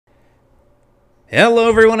Hello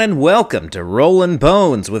everyone and welcome to Rollin'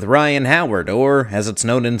 Bones with Ryan Howard, or as it's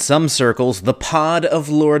known in some circles, the Pod of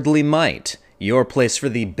Lordly Might, your place for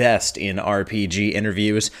the best in RPG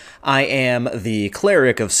interviews. I am the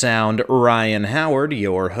Cleric of Sound, Ryan Howard,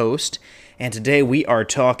 your host, and today we are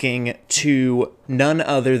talking to none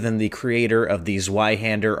other than the creator of the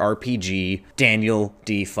Zweihander RPG, Daniel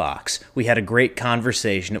D. Fox. We had a great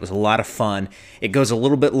conversation. It was a lot of fun. It goes a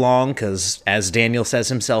little bit long because, as Daniel says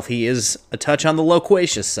himself, he is a touch on the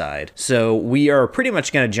loquacious side. So we are pretty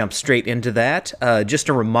much going to jump straight into that. Just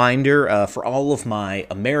a reminder for all of my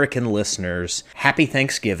American listeners, happy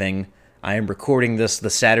Thanksgiving. I am recording this the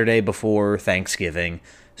Saturday before Thanksgiving.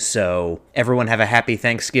 So everyone have a happy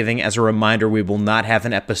Thanksgiving. As a reminder, we will not have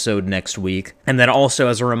an episode next week. And then also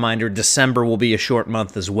as a reminder, December will be a short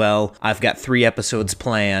month as well. I've got 3 episodes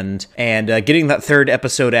planned, and getting that 3rd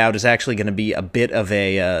episode out is actually going to be a bit of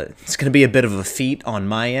a feat on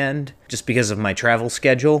my end, just because of my travel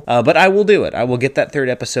schedule. But I will do it. I will get that 3rd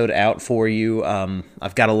episode out for you.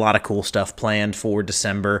 I've got a lot of cool stuff planned for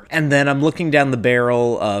December. And then I'm looking down the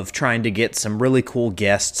barrel of trying to get some really cool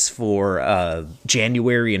guests for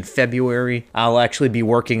January and February. I'll actually be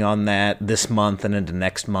working on that this month and into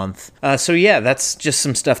next month. So yeah, that's just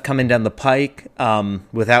some stuff coming down the pike.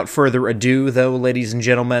 Without further ado, though, ladies and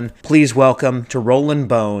gentlemen, please welcome to Rollin'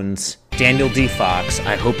 Bones, Daniel D. Fox.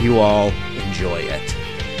 I hope you all enjoy it.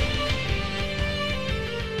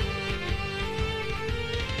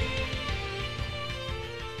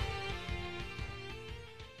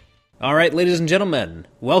 All right, ladies and gentlemen,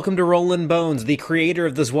 welcome to Rollin' Bones, the creator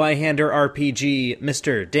of the Zweihander RPG,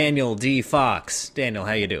 Mr. Daniel D. Fox. Daniel,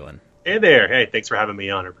 how you doing? Hey there. Hey, thanks for having me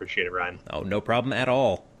on. I appreciate it, Ryan. Oh, no problem at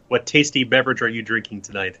all. What tasty beverage are you drinking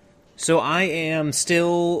tonight? So I am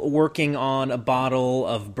still working on a bottle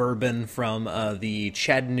of bourbon from the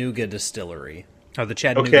Chattanooga Distillery, or the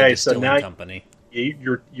Chattanooga Distilling Company.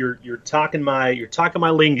 You're talking my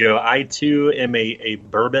lingo. I too am a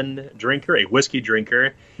bourbon drinker, a whiskey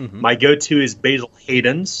drinker. Mm-hmm. My go-to is Basil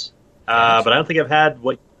Hayden's, but I don't think I've had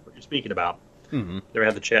what you're speaking about. Mm-hmm. Never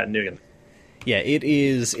had the Chattanooga. Yeah, it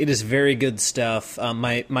is very good stuff.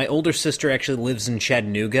 My older sister actually lives in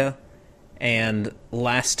Chattanooga, and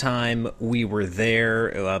last time we were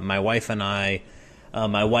there, my wife and I.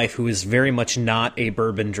 My wife, who is very much not a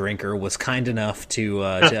bourbon drinker, was kind enough to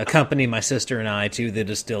accompany my sister and I to the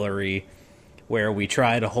distillery, where we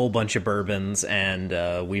tried a whole bunch of bourbons,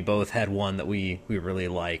 and we both had one that we really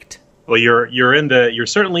liked. Well, you're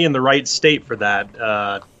certainly in the right state for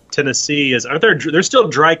that. Tennessee there's still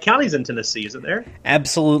dry counties in Tennessee, isn't there?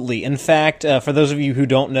 Absolutely. In fact, for those of you who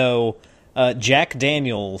don't know, Jack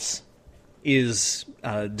Daniel's is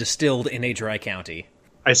distilled in a dry county.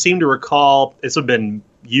 I seem to recall, this would have been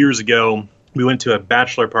years ago, we went to a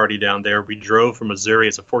bachelor party down there. We drove from Missouri.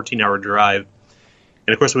 It's a 14-hour drive.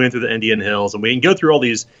 And, of course, we went through the Indian Hills. And we go through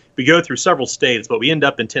we go through several states, but we end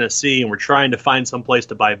up in Tennessee, and we're trying to find some place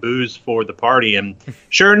to buy booze for the party. And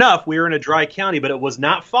sure enough, we were in a dry county, but it was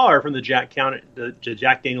not far from the Jack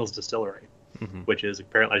Daniel's Distillery. Mm-hmm. Which is,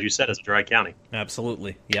 apparently, as you said, is a dry county.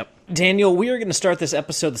 Absolutely. Yep. Daniel, we are going to start this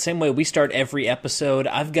episode the same way we start every episode.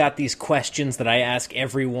 I've got these questions that I ask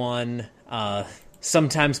everyone.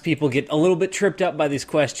 Sometimes people get a little bit tripped up by these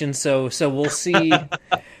questions, so we'll see.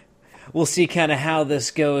 We'll see kind of how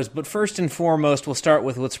this goes. But first and foremost, we'll start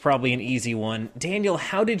with what's probably an easy one. Daniel,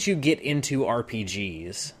 how did you get into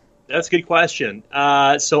RPGs? That's a good question.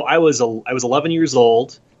 So I was 11 years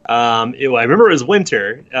old. I remember it was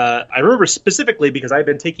winter. I remember specifically because I've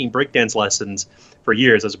been taking breakdance lessons for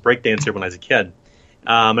years. I was a breakdancer when I was a kid.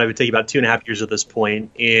 I've been taking about 2.5 years at this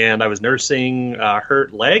point, and I was nursing a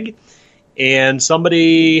hurt leg, and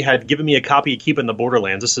somebody had given me a copy of Keeping the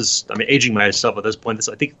Borderlands. I'm aging myself at this point.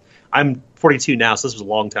 I think I'm 42 now, so this was a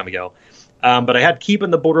long time ago. But I had Keeping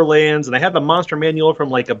the Borderlands, and I had the monster manual from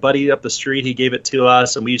like a buddy up the street. He gave it to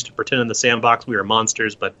us, and we used to pretend in the sandbox we were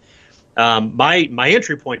monsters, but my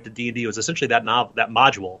entry point to D&D was essentially that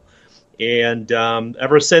module, and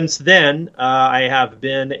ever since then I have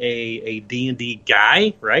been a D&D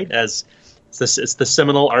guy, right? As it's the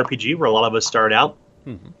seminal RPG where a lot of us start out,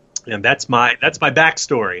 and that's my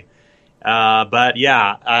backstory. But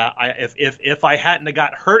yeah, if I hadn't have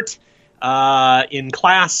got hurt in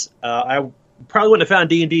class, I probably wouldn't have found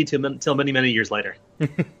D&D until many years later.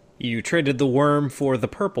 You traded the worm for the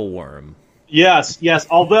purple worm. Yes.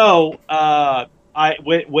 Although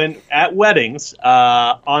when at weddings,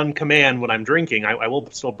 on command when I'm drinking, I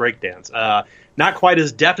will still break dance. Not quite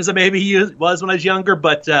as deft as I maybe was when I was younger,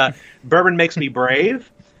 but bourbon makes me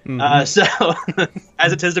brave. Mm-hmm. So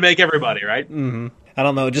as it tends to make everybody, right? Mm-hmm. I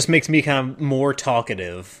don't know. It just makes me kind of more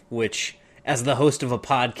talkative, which as the host of a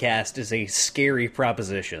podcast is a scary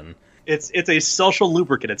proposition. It's a social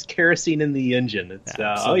lubricant. It's kerosene in the engine. It's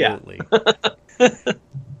Absolutely.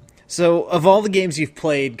 So, of all the games you've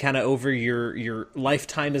played kind of over your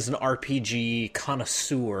lifetime as an RPG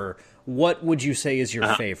connoisseur, what would you say is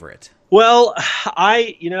your favorite? Well,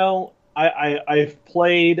 I've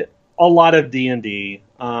played a lot of D&D,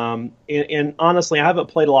 and honestly, I haven't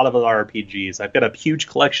played a lot of other RPGs. I've got a huge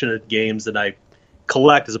collection of games that I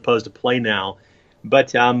collect as opposed to play now.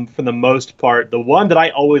 But for the most part, the one that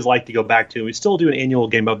I always like to go back to, and we still do an annual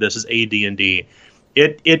game of this, is AD&D.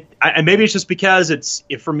 Maybe it's just because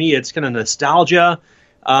for me, it's kind of nostalgia.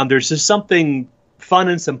 There's just something fun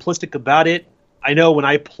and simplistic about it. I know when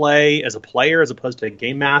I play as a player as opposed to a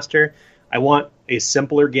game master, I want a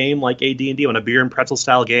simpler game like AD&D. I want a beer and pretzel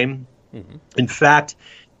style game. Mm-hmm. In fact,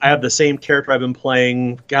 I have the same character I've been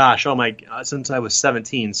playing, since I was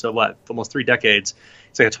 17. So almost 3 decades.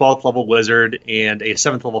 It's like a 12th level wizard and a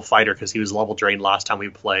 7th level fighter because he was level drained last time we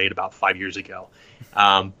played about 5 years ago.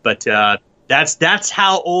 But that's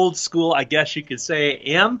how old school, I guess you could say,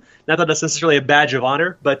 I am. Not that that's necessarily a badge of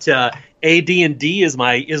honor, but AD&D is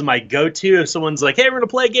my go-to. If someone's like, "Hey, we're gonna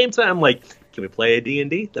play a game tonight," I'm like, "Can we play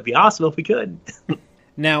AD&D? That'd be awesome if we could."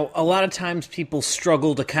 Now, a lot of times people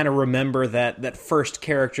struggle to kind of remember that first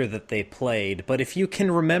character that they played, but if you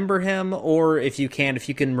can remember him, or if you can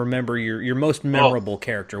remember your most memorable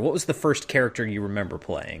character, what was the first character you remember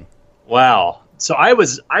playing? Wow. So I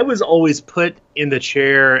was always put in the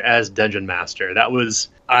chair as Dungeon Master. That was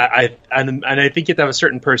I think you have to have a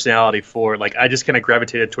certain personality for it. Like, I just kind of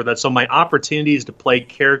gravitated toward that. So my opportunities to play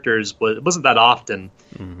characters wasn't that often.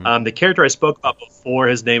 Mm-hmm. The character I spoke about before,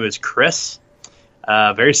 his name is Chris.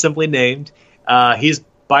 Very simply named. He's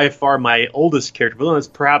by far my oldest character, but the one that's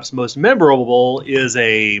perhaps most memorable is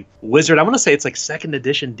a wizard. I want to say it's like 2nd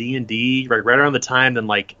edition D&D, right around the time then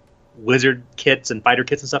like wizard kits and fighter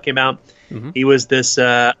kits and stuff came out. Mm-hmm. He was this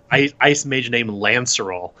ice mage named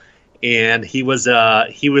Lancerol, and he was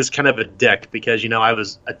kind of a dick because I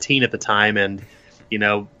was a teen at the time, and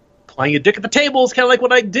playing a dick at the table is kind of like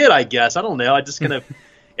what I did, I guess. I don't know. I just kind of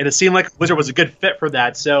and it seemed like wizard was a good fit for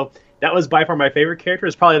that. So that was by far my favorite character.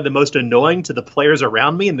 It's probably the most annoying to the players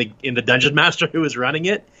around me and the dungeon master who was running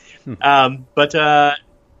it. But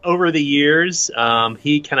over the years,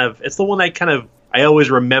 it's the one I always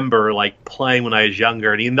remember like playing when I was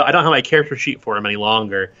younger. And even though I don't have my character sheet for him any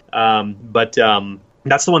longer, but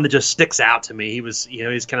that's the one that just sticks out to me. He was,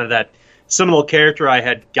 he's kind of that seminal character I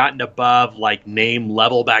had gotten above like name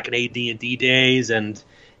level back in AD&D days, and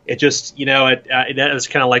it just, that was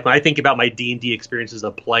kind of like when I think about my D&D experience as a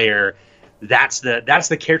player, that's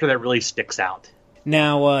the character that really sticks out.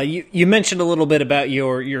 Now, you mentioned a little bit about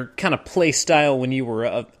your kind of play style when you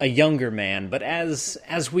were a younger man, but as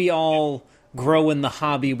we all grow in the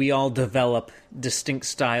hobby, we all develop distinct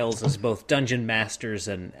styles as both dungeon masters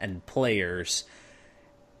and players.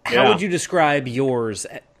 How would you describe yours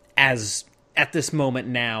as at this moment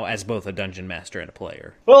now as both a dungeon master and a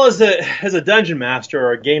player? Well, as a dungeon master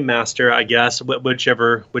or a game master, I guess,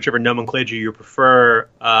 whichever nomenclature you prefer,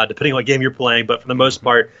 depending on what game you're playing. But for the most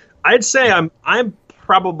part, I'd say I'm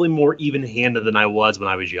probably more even-handed than I was when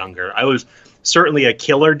I was younger. I was certainly a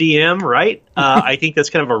killer DM, right? I think that's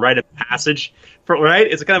kind of a rite of passage, right?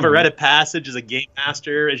 It's kind of a rite of passage as a game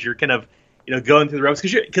master as you're kind of going through the ropes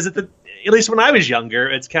because at least when I was younger,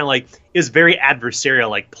 it's kind of like it's very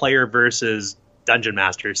adversarial, like player versus dungeon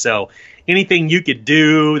master. So anything you could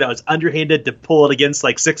do that was underhanded to pull it against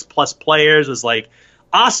like 6+ players was like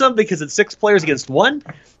awesome because it's 6 players against 1.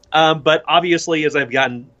 But obviously, as I've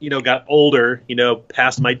got older,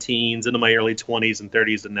 past my teens, into my early 20s and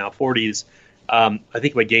 30s and now 40s, I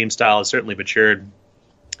think my game style has certainly matured.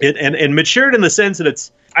 And matured in the sense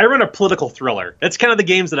that I run a political thriller. That's kind of the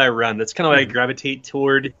games that I run. That's kind of what I gravitate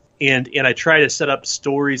toward. And I try to set up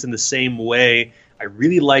stories in the same way. I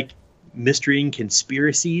really like mystery and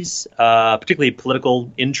conspiracies, particularly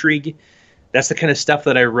political intrigue. That's the kind of stuff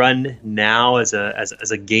that I run now as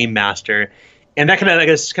a game master. And that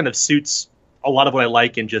kind of suits a lot of what I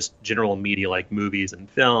like in just general media, like movies and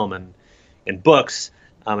film and books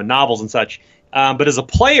and novels and such. But as a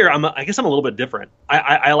player, I guess I'm a little bit different.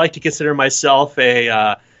 I like to consider myself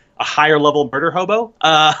a higher level murder hobo.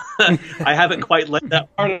 I haven't quite let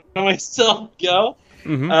that part of myself go.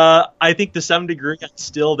 Mm-hmm. I think to some degree I'm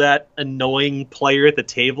still that annoying player at the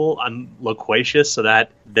table. I'm loquacious, so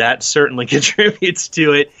that certainly contributes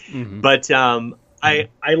to it. Mm-hmm. But I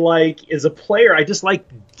like, as a player, I just like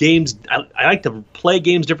games. I like to play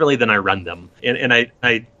games differently than I run them, and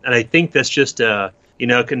I think that's just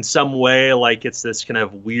in some way, like it's this kind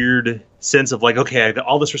of weird sense of like, okay, I got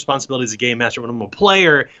all this responsibility as a game master. When I'm a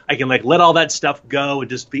player, I can like let all that stuff go and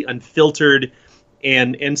just be unfiltered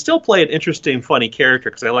and still play an interesting, funny character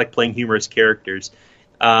because I like playing humorous characters.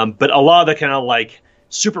 But a lot of the kind of like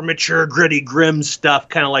super mature, gritty, grim stuff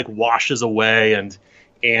kind of like washes away, and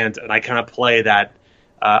I kind of play that,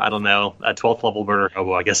 I don't know, a 12th level murder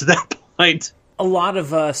hobo, I guess, at that point. A lot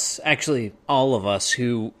of us, actually all of us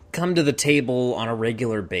who come to the table on a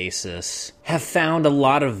regular basis, have found a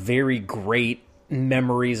lot of very great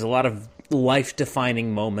memories, a lot of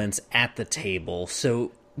life-defining moments at the table.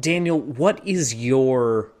 So, Daniel, what is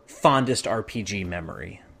your fondest RPG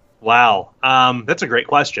memory? Wow, that's a great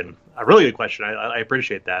question. A really good question. I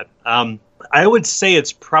appreciate that. I would say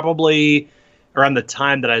it's probably around the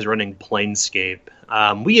time that I was running Planescape.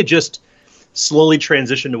 We had just slowly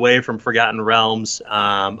transitioned away from Forgotten Realms.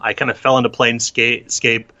 I kind of fell into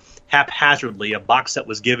Planescape haphazardly. A box set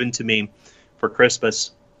was given to me for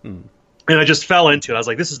Christmas. And I just fell into it. I was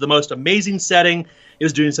like, this is the most amazing setting. It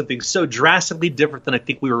was doing something so drastically different than I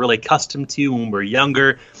think we were really accustomed to when we were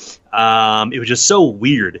younger. It was just so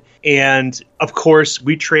weird. And, of course,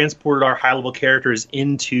 we transported our high-level characters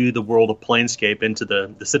into the world of Planescape, into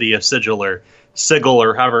the city of Sigil, or Sigil,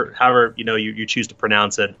 or however you choose to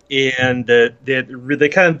pronounce it. And the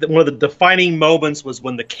kind of one of the defining moments was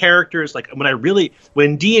when the characters, like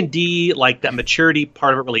when D&D, like that maturity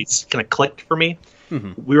part of it really kind of clicked for me.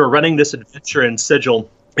 Mm-hmm. We were running this adventure in Sigil,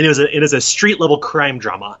 and it is a street level crime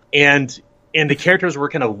drama, and the characters were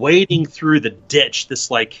kind of wading through the ditch, this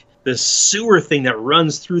sewer thing that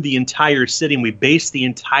runs through the entire city, and we based the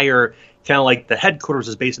entire kind of like the headquarters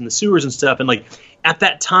is based in the sewers and stuff. And like at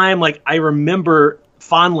that time, like I remember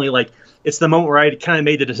fondly, like it's the moment where I kind of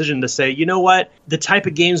made the decision to say, you know what, the type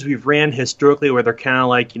of games we've ran historically where they're kind of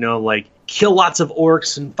like, like kill lots of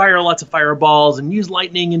orcs and fire lots of fireballs and use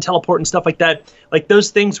lightning and teleport and stuff like that. Like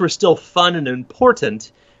those things were still fun and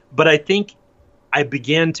important, but I think I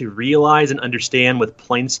began to realize and understand with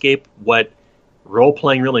Planescape what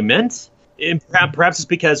role-playing really meant. And perhaps it's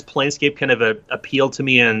because Planescape kind of appealed to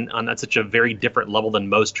me on such a very different level than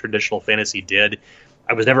most traditional fantasy did.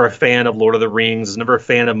 I was never a fan of Lord of the Rings. I was never a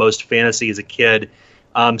fan of most fantasy as a kid.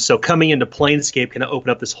 So coming into Planescape kind of opened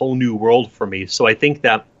up this whole new world for me. So I think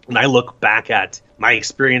that when I look back at my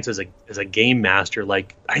experience as a game master,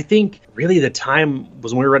 like I think really the time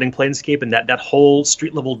was when we were running Planescape, and that whole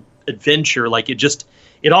street level adventure, like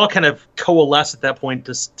it all kind of coalesced at that point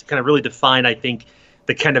to kind of really define, I think,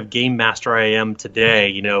 the kind of game master I am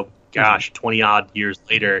today. 20 odd years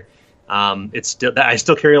later, it's still I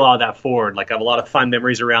still carry a lot of that forward. Like I have a lot of fun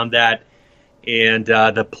memories around that, and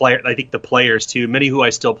I think the players too, many who I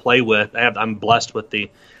still play with. I'm blessed with the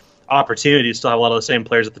opportunity to still have a lot of the same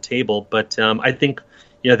players at the table. But I think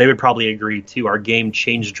they would probably agree too. Our game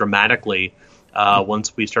changed dramatically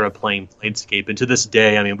once we started playing Planescape, and to this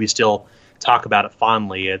day, I mean, we still talk about it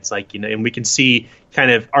fondly. It's like, and we can see kind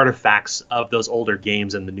of artifacts of those older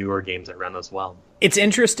games and the newer games that run as well. It's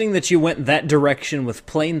interesting that you went that direction with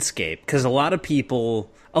Planescape, because a lot of people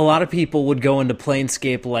would go into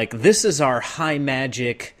Planescape like, this is our high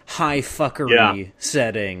magic, high fuckery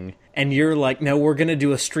setting, and you're like, no, we're going to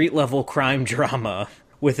do a street level crime drama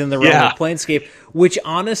within the realm of Planescape, which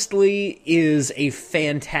honestly is a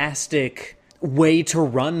fantastic way to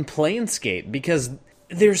run Planescape, because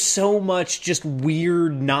there's so much just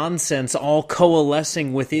weird nonsense all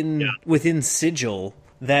coalescing within Sigil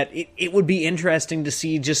that it would be interesting to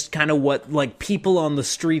see just kind of what like people on the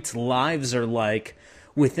streets' lives are like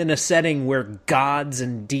within a setting where gods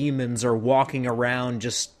and demons are walking around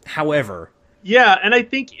just however. Yeah, and I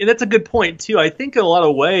think that's a good point too. I think in a lot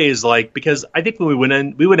of ways, like, because I think when we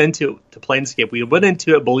went into Planescape, we went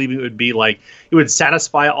into it believing it would be like it would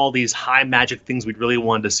satisfy all these high magic things we'd really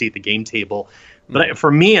wanted to see at the game table. But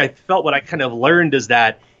for me, I felt what I kind of learned is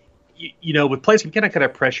that, with Planescape, you kind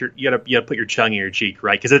of pressure. You gotta put your tongue in your cheek,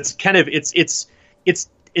 right? Because it's kind of it's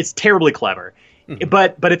terribly clever. Mm-hmm.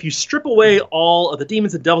 But if you strip away all of the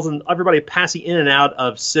demons and devils and everybody passing in and out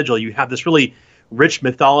of Sigil, you have this really rich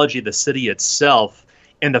mythology of the city itself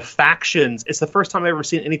and the factions. It's the first time I've ever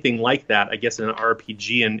seen anything like that, I guess, in an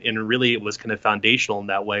RPG, and really it was kind of foundational in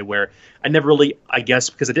that way, where I never really, I guess,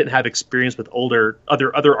 because I didn't have experience with other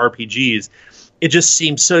RPGs, it just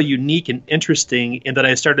seemed so unique and interesting. And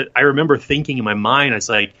that I remember thinking in my mind, I was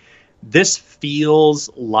like, this feels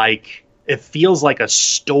like a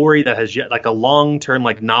story that has yet like a long-term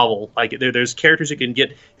like novel. Like there's characters who can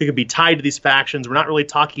be tied to these factions. We're not really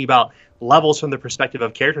talking about levels from the perspective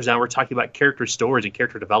of characters now. We're talking about character stories and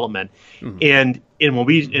character development. Mm-hmm.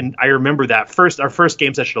 And I remember that our first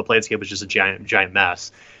game session of Planescape was just a giant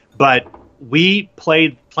mess. But we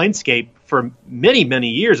played Planescape for many, many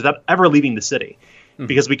years without ever leaving the city.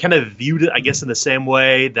 Because we kind of viewed it, I guess, in the same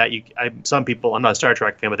way that some people, I'm not a Star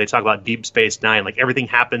Trek fan, but they talk about Deep Space Nine. Like, everything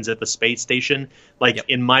happens at the space station. Like,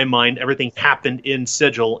 in my mind, everything happened in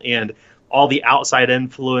Sigil, and all the outside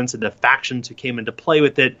influence and the factions who came into play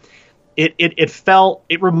with it.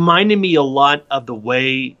 It reminded me a lot of the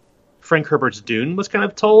way Frank Herbert's Dune was kind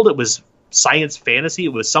of told. It was science fantasy.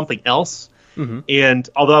 It was something else. And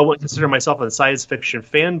although I wouldn't consider myself a science fiction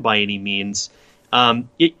fan by any means,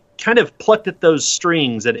 it kind of plucked at those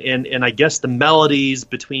strings, and I guess the melodies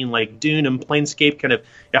between like Dune and Planescape kind of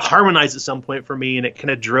harmonized at some point for me, and it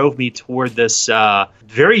kind of drove me toward this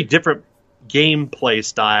very different gameplay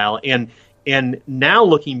style. And now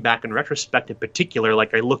looking back in retrospect, in particular,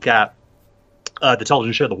 like I look at the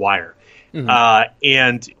television show The Wire,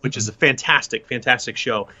 and which is a fantastic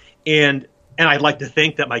show, and I'd like to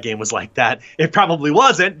think that my game was like that. It probably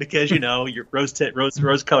wasn't, because, you know, your rose-tinted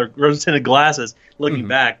glasses looking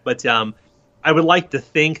back. But I would like to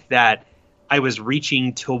think that I was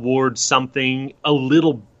reaching towards something a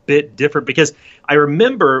little bit different, because I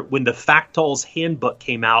remember when the Factol's Handbook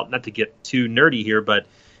came out, not to get too nerdy here, but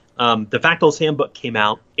the Factol's Handbook came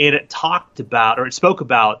out, and it spoke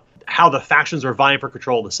about how the factions are vying for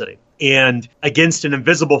control of the city, and against an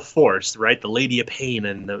invisible force, right? The Lady of Pain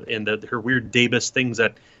and her weird Davis things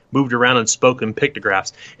that moved around and spoke in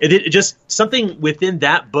pictographs. It just, something within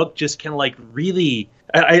that book just kind of like really,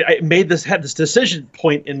 I had this decision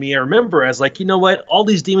point in me. I remember as like, you know what? All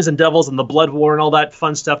these demons and devils and the Blood War and all that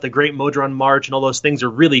fun stuff, the Great Modron March and all those things are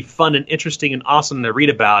really fun and interesting and awesome to read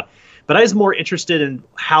about. But I was more interested in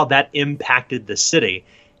how that impacted the city.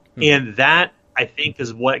 And that, I think,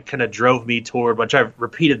 is what kind of drove me toward, which I've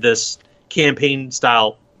repeated this campaign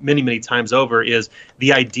style many, many times over, is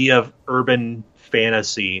the idea of urban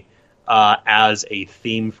fantasy as a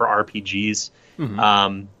theme for RPGs.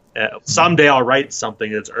 Someday I'll write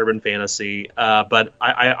something that's urban fantasy, but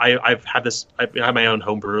I've had this. I have my own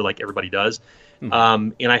homebrew, like everybody does,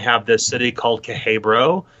 and I have this city called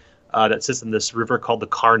Cahabro that sits in this river called the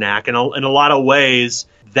Karnak, and in a lot of ways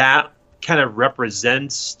that kind of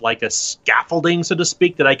represents like a scaffolding, so to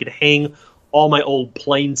speak, that I could hang all my old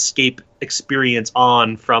Planescape experience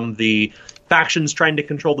on, from the factions trying to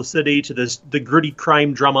control the city to the gritty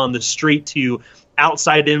crime drama on the street, to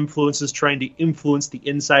outside influences trying to influence the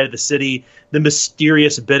inside of the city, the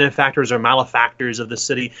mysterious benefactors or malefactors of the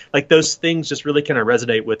city. Like, those things just really kind of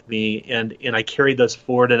resonate with me, and I carried those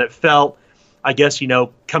forward, and it felt, I guess, you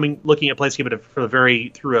know, looking at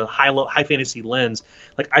Planescape through a high fantasy lens,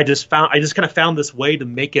 like I just kind of found this way to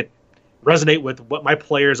make it resonate with what my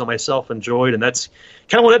players and myself enjoyed, and that's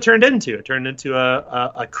kind of what it turned into. It turned into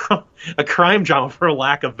a crime drama, for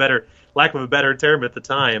lack of a better term at the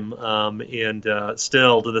time, and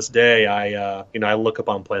still to this day, I look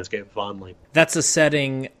upon Planescape fondly. That's a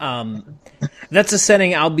setting. That's a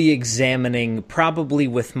setting I'll be examining probably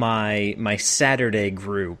with my Saturday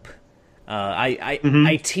group.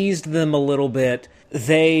 I teased them a little bit.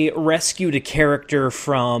 They rescued a character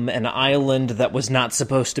from an island that was not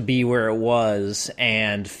supposed to be where it was,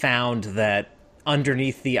 and found that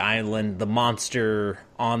underneath the island, the monster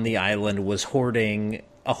on the island was hoarding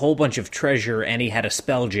a whole bunch of treasure, and he had a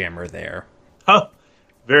spelljammer there. Oh,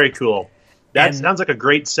 very cool. That sounds like a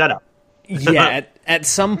great setup. Yeah, at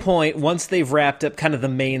some point, once they've wrapped up kind of the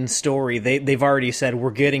main story, they've already said,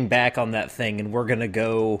 we're getting back on that thing, and we're going to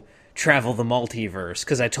go travel the multiverse,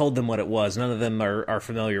 because I told them what it was. None of them are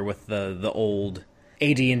familiar with the old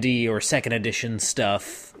AD&D or second edition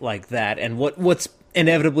stuff like that, and what's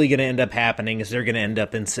inevitably going to end up happening is they're going to end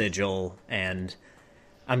up in Sigil, and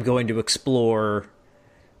I'm going to explore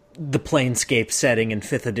the Planescape setting in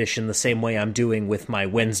 5th edition the same way I'm doing with my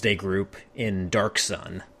Wednesday group in Dark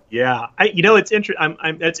Sun. Yeah, it's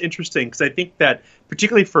that's interesting, because I think that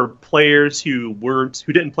particularly for players who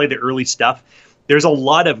didn't play the early stuff, there's a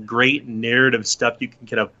lot of great narrative stuff you can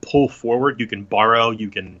kind of pull forward, you can borrow, you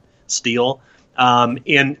can steal, and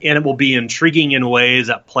it will be intriguing in ways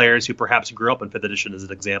that players who perhaps grew up in 5th edition, as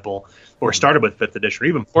an example, or started with 5th edition, or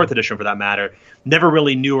even 4th edition for that matter, never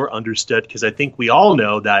really knew or understood. Because I think we all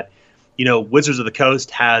know that, Wizards of the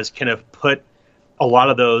Coast has kind of put a lot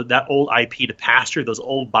of that old IP to pasture, those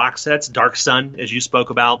old box sets. Dark Sun, as you spoke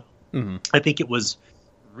about, I think it was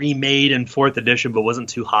remade in 4th edition, but wasn't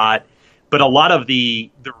too hot. But a lot of the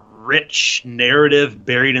rich narrative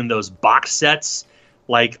buried in those box sets,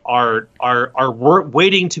 like, are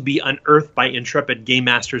waiting to be unearthed by intrepid game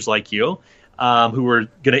masters like you, who are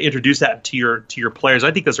going to introduce that to your players.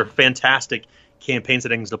 I think those are fantastic campaign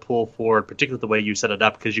settings to pull forward, particularly the way you set it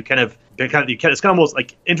up, because it's kind of almost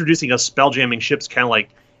like introducing a spelljamming ship's kind of like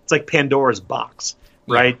it's like Pandora's box,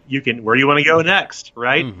 right? You can, where do you want to go next,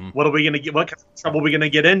 right? What are we going to get? What kind of trouble are we going to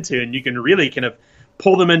get into? And you can really kind of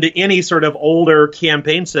pull them into any sort of older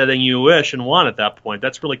campaign setting you wish and want at that point.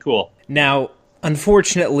 That's really cool. Now,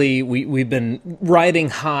 unfortunately, we've been riding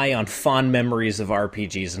high on fond memories of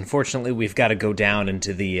RPGs. Unfortunately, we've got to go down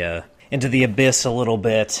into the abyss a little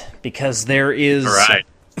bit, because there is,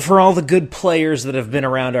 for all the good players that have been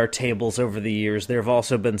around our tables over the years, there have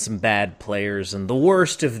also been some bad players, and the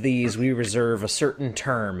worst of these we reserve a certain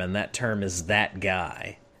term, and that term is that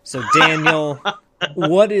guy. So, Daniel,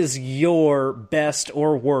 what is your best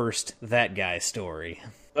or worst that guy story?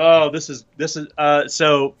 Oh,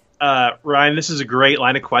 so Ryan, this is a great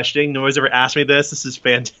line of questioning. No one's ever asked me this. This is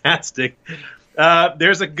fantastic.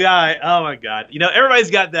 There's a guy. Oh my God!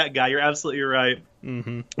 Everybody's got that guy. You're absolutely right.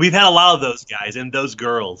 We've had a lot of those guys and those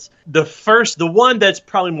girls. The one that's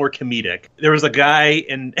probably more comedic. There was a guy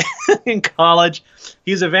in in college.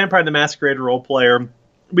 He's a Vampire the Masquerade role player.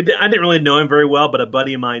 I didn't really know him very well, but a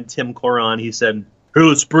buddy of mine, Tim Coron, he said, "Here,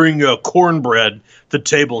 let's bring cornbread to the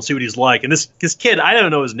table and see what he's like." And this kid, I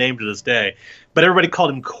don't know his name to this day, but everybody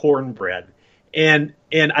called him Cornbread. And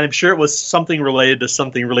I'm sure it was something related to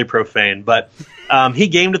something really profane. But he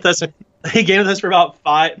gamed with us. He gamed with us for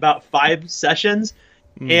about five sessions,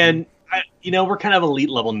 and we're kind of elite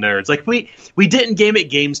level nerds. Like we didn't game at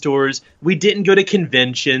game stores. We didn't go to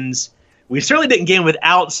conventions. We certainly didn't game with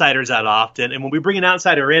outsiders that often. And when we bring an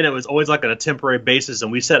outsider in, it was always like on a temporary basis,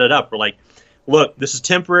 and we set it up. We're like, look, this is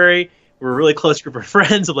temporary. We're a really close group of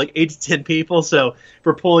friends of like 8 to 10 people. So if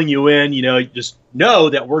we're pulling you in, just know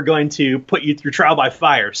that we're going to put you through trial by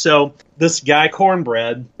fire. So this guy,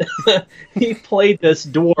 Cornbread, he played this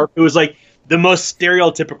dwarf who was like the most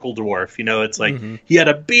stereotypical dwarf. It's like he had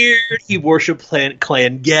a beard, he worshipped Clan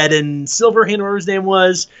Geddon, Silverhand, whatever his name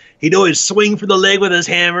was. He'd always swing for the leg with his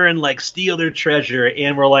hammer and like steal their treasure.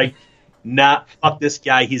 And we're like, nah, fuck this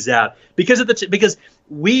guy, he's out. Because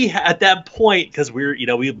we, at that point, because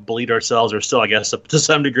we believed ourselves, or still, I guess, to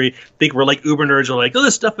some degree, think we're like uber nerds. We're like, oh,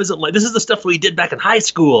 this stuff isn't like, this is the stuff we did back in high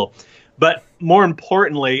school. But more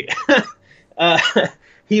importantly,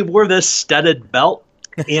 he wore this studded belt.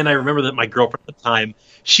 And I remember that my girlfriend at the time,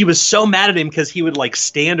 she was so mad at him because he would like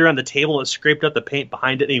stand around the table and scraped up the paint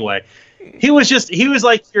behind it anyway. He was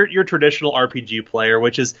like your traditional RPG player,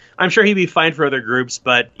 which is, I'm sure he'd be fine for other groups,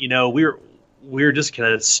 but we were just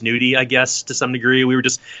kind of snooty, I guess, to some degree. We were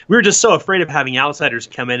just so afraid of having outsiders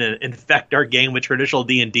come in and infect our game with traditional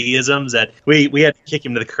D&D isms that we had to kick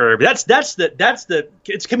him to the curb. That's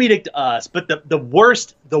it's comedic to us, but the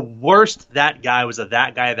worst that guy was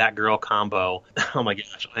that girl combo. Oh my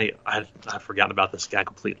gosh, I've forgotten about this guy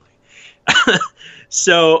completely.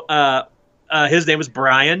 So his name was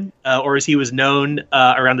Brian, or as he was known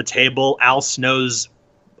around the table, Al Snow's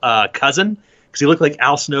cousin, because he looked like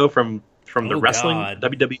Al Snow from the wrestling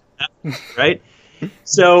WWF, right?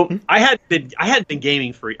 So I had been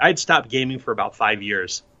gaming I'd stopped gaming for about 5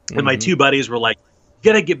 years, and my two buddies were like,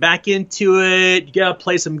 "You gotta get back into it. You gotta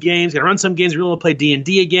play some games. Gotta run some games. We want to play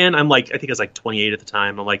D&D again." I'm like, I think I was like 28 at the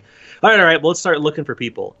time. I'm like, all right, well, let's start looking for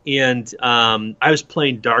people. And I was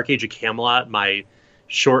playing Dark Age of Camelot, my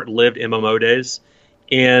short-lived MMO days.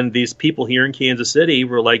 And these people here in Kansas City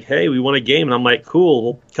were like, "Hey, we want a game." And I'm like, "Cool,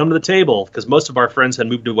 we'll come to the table." Because most of our friends had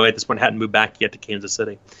moved away at this point, hadn't moved back yet to Kansas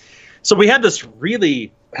City. So we had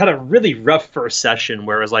a really rough first session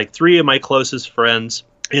where it was like 3 of my closest friends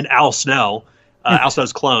and Al Snow, Al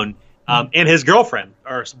Snow's clone, and his girlfriend,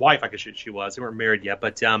 or his wife, I guess she was. They weren't married yet.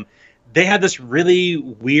 But they had this really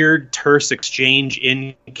weird, terse exchange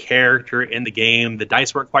in character in the game. The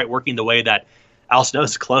dice weren't quite working the way that Al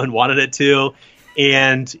Snow's clone wanted it to.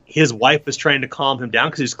 And his wife was trying to calm him down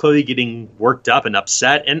because he was clearly getting worked up and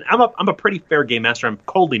upset. And I'm a pretty fair game master. I'm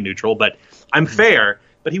coldly neutral, but I'm fair.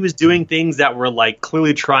 But he was doing things that were like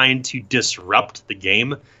clearly trying to disrupt the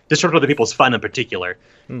game, disrupt other people's fun in particular.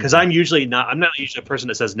 Because I'm not usually a person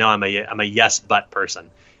that says no. I'm a yes but person.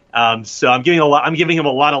 So I'm giving him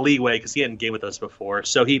a lot of leeway because he hadn't gamed with us before.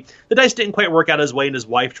 So the dice didn't quite work out his way, and his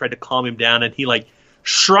wife tried to calm him down, and he like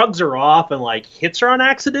shrugs her off and like hits her on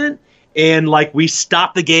accident. And like we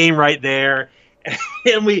stopped the game right there,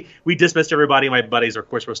 and we dismissed everybody. My buddies, of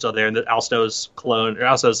course, were still there, and Al Snow's clone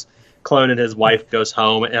and his wife goes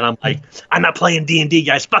home. And I'm like, "I'm not playing D&D,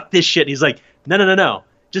 guys. Fuck this shit." And he's like, "No,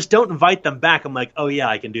 just don't invite them back." I'm like, "Oh yeah,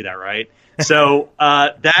 I can do that, right?" So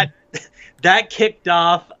that kicked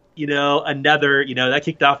off, that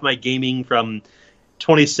kicked off my gaming from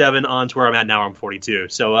 27 on to where I'm at now. I'm 42.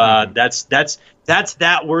 So that's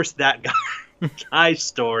that worst that guy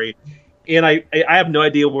story. And I have no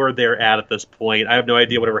idea where they're at this point. I have no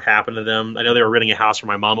idea whatever happened to them. I know they were renting a house for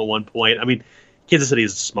my mom at one point. I mean, Kansas City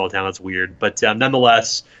is a small town. That's weird. But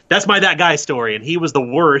nonetheless, that's that guy story. And he was the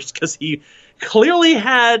worst because he clearly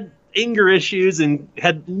had anger issues and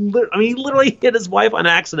he literally hit his wife on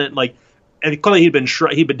accident. And clearly I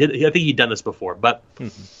think he'd done this before. But,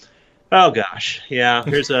 oh gosh. Yeah,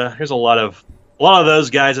 there's a lot of those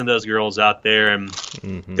guys and those girls out there.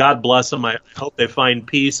 And God bless them. I hope they find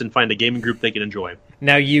peace and find a gaming group they can enjoy.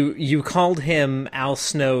 Now, you called him Al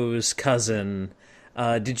Snow's cousin.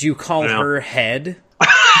 Did you call her Head?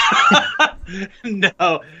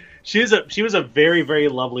 No, she was a very, very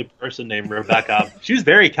lovely person named Rebecca. She was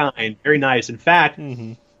very kind, very nice. In fact,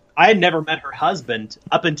 I had never met her husband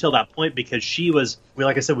up until that point because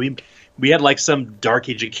like I said, we had like some Dark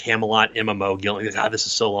Age of Camelot MMO going. God, this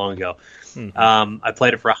is so long ago. I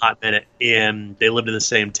played it for a hot minute, and they lived in the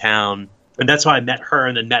same town. And that's how I met her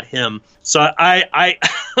and then met him. So I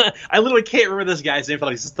literally can't remember this guy's name.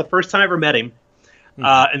 This is the first time I ever met him.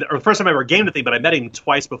 Or the first time I ever gamed with him, but I met him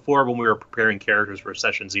twice before when we were preparing characters for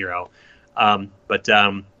Session 0. But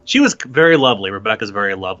she was very lovely. Rebecca's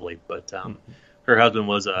very lovely, but her husband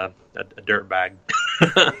was a dirtbag.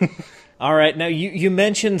 All right, now you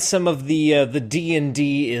mentioned some of the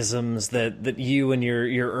D&D isms that you in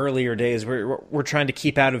your earlier days were trying to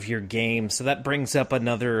keep out of your game. So that brings up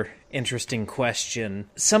another interesting question.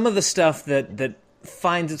 Some of the stuff that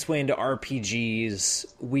finds its way into RPGs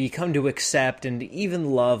we come to accept and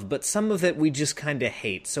even love, but some of it we just kind of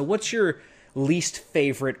hate. So what's your least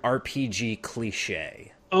favorite RPG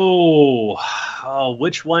cliche? Oh,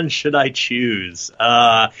 which one should I choose?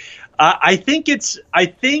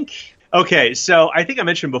 Okay, so I think I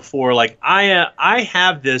mentioned before, like I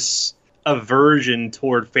have this aversion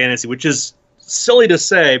toward fantasy, which is silly to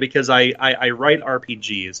say because I write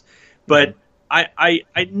RPGs, but I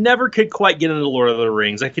never could quite get into Lord of the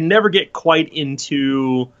Rings. I can never get quite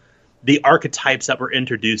into the archetypes that were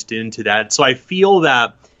introduced into that. So I feel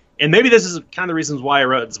that, and maybe this is kind of the reasons why I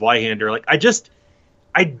wrote Zweihander. Like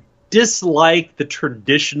I dislike the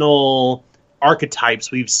traditional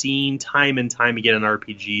archetypes we've seen time and time again in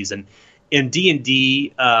RPGs, and in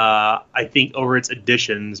D&D, I think over its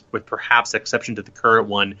editions, with perhaps exception to the current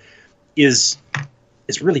one, is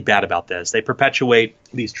really bad about this. They perpetuate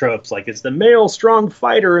these tropes, like it's the male strong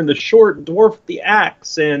fighter and the short dwarf with the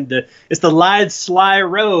axe, and it's the lithe sly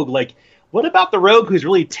rogue. Like, what about the rogue who's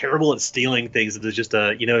really terrible at stealing things and is just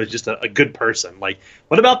a good person? Like,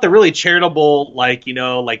 what about the really charitable, like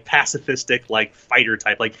pacifistic, like fighter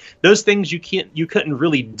type? Like those things you couldn't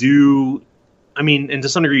really do. I mean, and to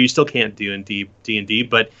some degree you still can't do in D&D,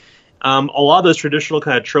 but a lot of those traditional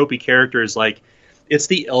kind of tropey characters, like it's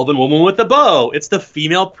the elven woman with the bow, it's the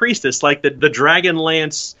female priestess, like the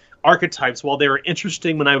Dragonlance archetypes. While they were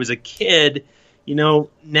interesting when I was a kid,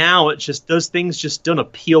 now it's just those things just don't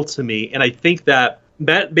appeal to me. And I think that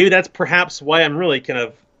maybe that's perhaps why I'm really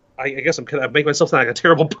I guess I'm kind of making myself sound like a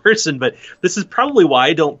terrible person, but this is probably why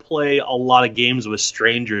I don't play a lot of games with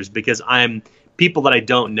strangers, because I'm people that I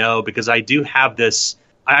don't know, because I do have this.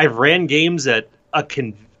 I've ran games at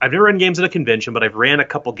I've never ran games at a convention, but I've ran a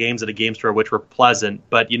couple games at a game store which were pleasant.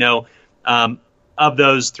 But of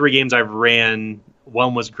those 3 games I've ran,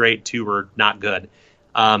 1 was great, 2 were not good,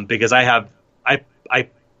 because I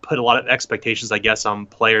put a lot of expectations, I guess, on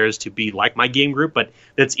players to be like my game group, but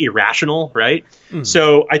that's irrational, right?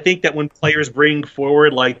 So I think that when players bring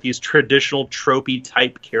forward like these traditional tropey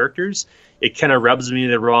type characters, it kind of rubs me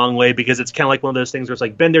the wrong way, because it's kind of like one of those things where it's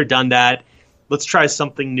like, been there, done that. Let's try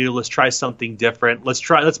something new. Let's try something different. Let's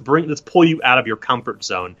pull you out of your comfort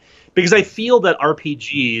zone. Because I feel that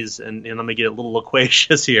RPGs, and I'm going to get a little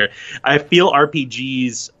loquacious here, I feel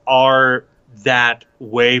RPGs are that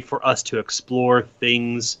way for us to explore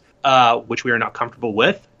things which we are not comfortable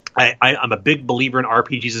with. I'm a big believer in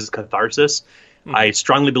RPGs as catharsis. I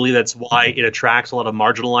strongly believe that's why it attracts a lot of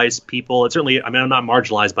marginalized people. It certainly, I'm not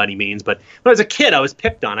marginalized by any means, but when I was a kid, I was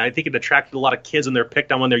picked on. I think it attracted a lot of kids when they're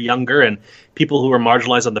picked on when they're younger, and people who are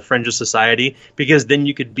marginalized on the fringe of society, because then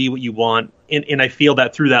you could be what you want. And I feel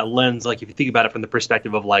that through that lens, like if you think about it from the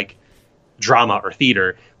perspective of like drama or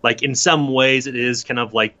theater, like in some ways it is kind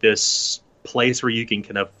of like this place where you can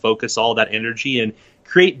kind of focus all that energy and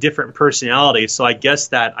create different personalities. So I guess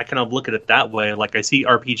that I kind of look at it that way. Like I see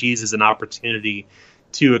RPGs as an opportunity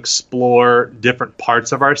to explore different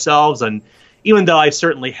parts of ourselves. And even though I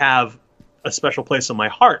certainly have a special place in my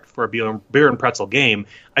heart for a beer and pretzel game,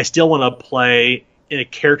 I still want to play in a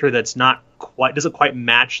character that's doesn't quite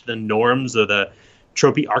match the norms or the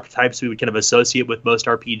tropey archetypes we would kind of associate with most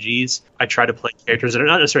RPGs. I try to play characters that are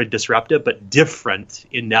not necessarily disruptive, but different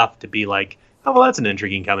enough to be like, oh, well, that's an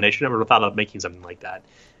intriguing combination. I never thought of making something like that.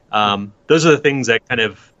 Those are the things that kind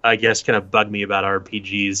of bug me about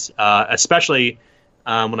RPGs, especially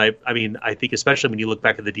I think especially when you look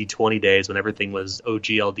back at the D20 days when everything was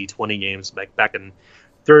OGL D20 games back in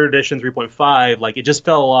third edition 3.5, like it just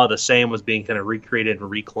felt a lot of the same was being kind of recreated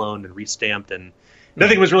and recloned and restamped, and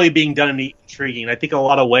nothing was really being done any intriguing. I think in a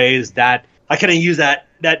lot of ways that I kind of use that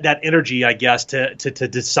energy, I guess, to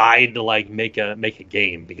decide to like make a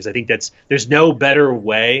game, because I think there's no better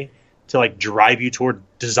way to like drive you toward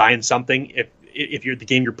design something if you're the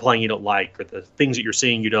game you're playing you don't like, or the things that you're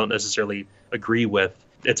seeing you don't necessarily agree with.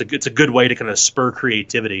 It's a good way to kind of spur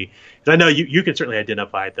creativity. And I know you can certainly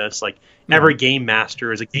identify this. Like every game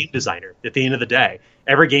master is a game designer. At the end of the day,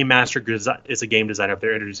 every game master is a game designer if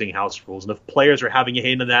they're introducing house rules. And if players are having a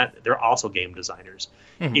hand in that, they're also game designers.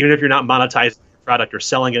 Mm-hmm. Even if you're not monetizing your product or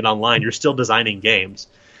selling it online, you're still designing games.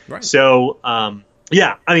 Right. So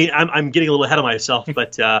yeah, I mean, I'm getting a little ahead of myself,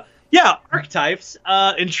 but yeah, archetypes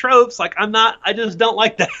and tropes. Like I just don't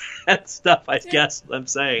like that stuff. I guess I'm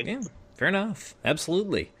saying. Yeah. Fair enough.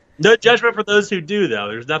 Absolutely. No judgment for those who do, though.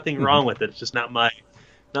 There's nothing wrong with it. It's just not my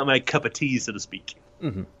cup of tea, so to speak.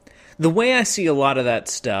 Mm-hmm. The way I see a lot of that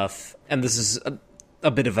stuff, and this is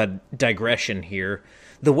a bit of a digression here,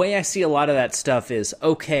 the way I see a lot of that stuff is,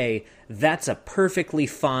 okay, that's a perfectly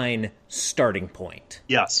fine starting point.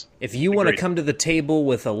 Yes. If you want to come to the table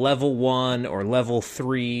with a level 1 or level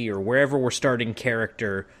 3 or wherever we're starting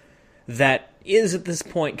character, that is at this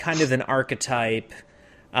point kind of an archetype.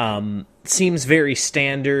 Seems very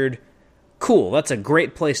standard. Cool, that's a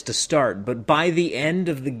great place to start, but by the end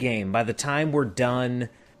of the game, by the time we're done,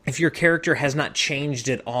 if your character has not changed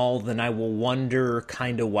at all, then I will wonder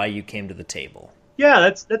kind of why you came to the table.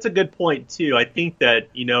 Yeah, that's a good point too. I think that,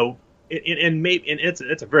 and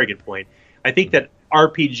it's a very good point. I think that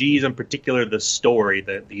RPGs, in particular the story,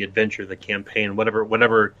 the adventure, the campaign,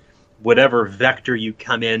 whatever vector you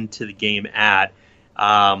come into the game at,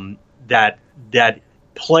 that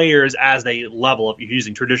players, as they level up, you're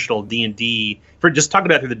using traditional D&D, for just talking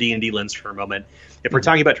about through the D&D lens for a moment, if we're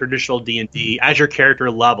talking about traditional D&D, as your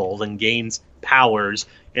character levels and gains powers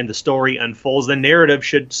and the story unfolds, the narrative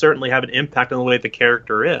should certainly have an impact on the way the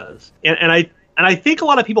character is. And I think a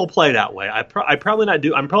lot of people play that way. I'm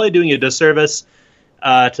probably doing a disservice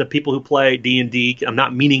to people who play D&D. I'm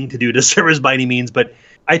not meaning to do a disservice by any means, but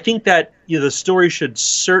I think that the story should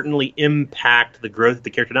certainly impact the growth of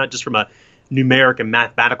the character, not just from a numeric and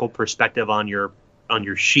mathematical perspective on your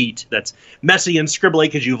sheet that's messy and scribbly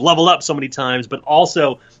because you've leveled up so many times, but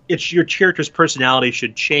also it's your character's personality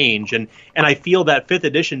should change. And I feel that 5th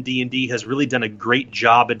edition D&D has really done a great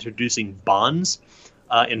job introducing bonds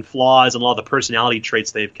and flaws and a lot of the personality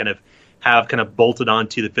traits they've kind of bolted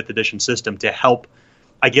onto the 5th edition system to help,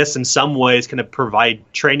 I guess, in some ways kind of provide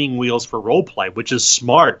training wheels for roleplay, which is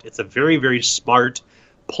smart. It's a very, very smart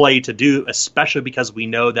play to do, especially because we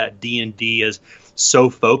know that D&D is so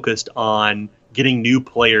focused on getting new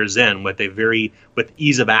players in with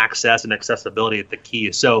ease of access and accessibility at the key.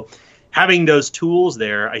 So having those tools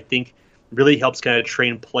there, I think, really helps kind of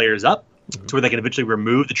train players up to where they can eventually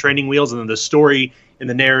remove the training wheels, and then the story and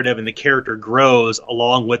the narrative and the character grows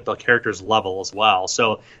along with the character's level as well.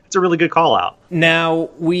 So it's a really good call out.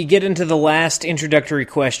 Now, we get into the last introductory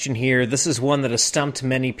question here. This is one that has stumped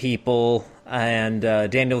many people. And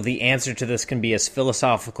Daniel, the answer to this can be as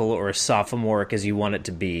philosophical or as sophomoric as you want it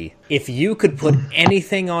to be. If you could put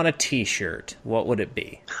anything on a T-shirt, what would it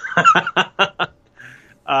be?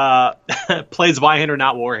 Plays Zweihander,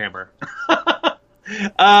 not Warhammer.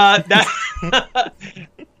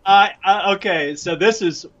 Okay, so this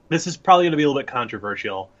is probably going to be a little bit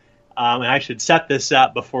controversial, and I should set this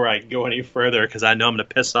up before I go any further because I know I'm going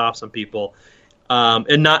to piss off some people,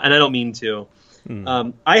 and I don't mean to.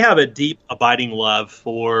 I have a deep, abiding love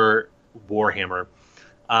for Warhammer.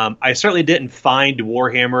 I certainly didn't find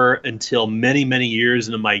Warhammer until many, many years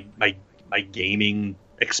into my gaming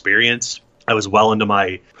experience. I was well into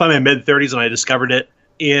probably my mid-30s when I discovered it,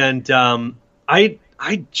 and I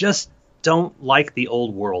just don't like the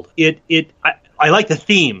old world. I like the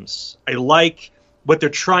themes. I like what they're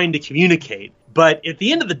trying to communicate, but at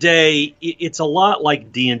the end of the day, it's a lot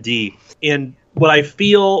like D&D. And where I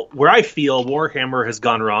feel Warhammer has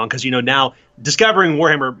gone wrong, because now discovering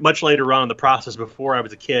Warhammer much later on in the process, before I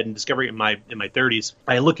was a kid, and discovering it in my 30s,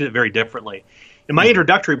 I looked at it very differently. And my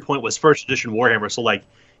introductory point was 1st edition Warhammer, so like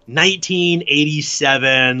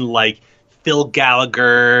 1987, like Phil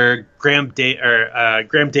Gallagher, Graham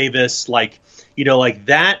Davis, like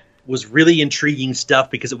that was really intriguing stuff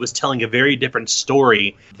because it was telling a very different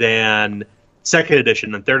story than 2nd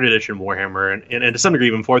edition and 3rd edition Warhammer, and to some degree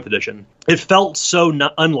even 4th edition. It felt so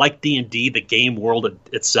unlike D&D, the game world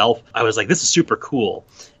itself. I was like, this is super cool.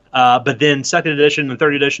 But then second edition and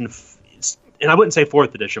third edition, and I wouldn't say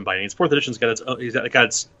fourth edition by any means. Fourth edition's got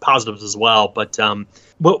its positives as well. But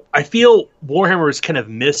what I feel Warhammer has kind of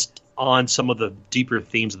missed on some of the deeper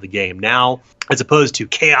themes of the game now, as opposed to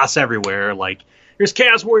chaos everywhere. Like there's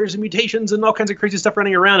chaos warriors and mutations and all kinds of crazy stuff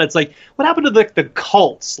running around. It's like, what happened to the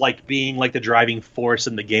cults like being like the driving force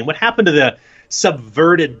in the game? What happened to the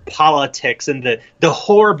subverted politics and the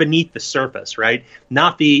horror beneath the surface, right?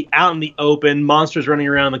 Not the out in the open monsters running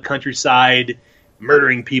around the countryside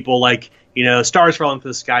murdering people, like, you know, stars falling from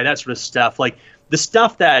the sky, that sort of stuff. Like the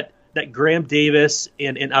stuff that Graham Davis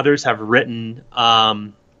and others have written,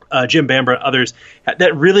 Jim Bamber, others,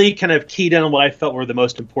 that really kind of keyed in on what I felt were the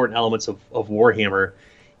most important elements of Warhammer.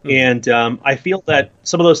 And I feel that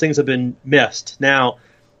some of those things have been missed. Now,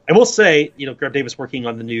 I will say, you know, Graham Davis working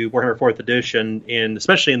on the new Warhammer 4th edition, and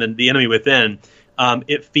especially in the Enemy Within,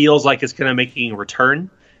 it feels like it's kind of making a return,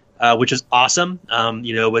 which is awesome.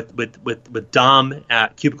 You know, with Dom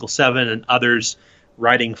at Cubicle 7 and others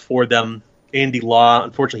writing for them. Andy Law,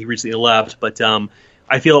 unfortunately, he recently left, but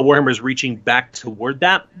I feel Warhammer is reaching back toward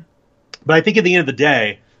that. But I think at the end of the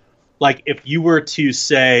day, like if you were to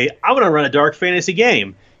say, I want to run a dark fantasy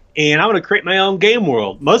game and I want to create my own game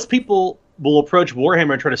world, most people will approach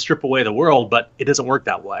Warhammer and try to strip away the world, but it doesn't work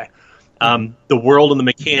that way. The world and the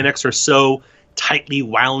mechanics are so tightly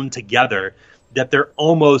wound together that they're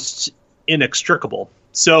almost inextricable.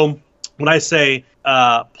 So when I say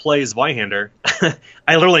play Zweihander,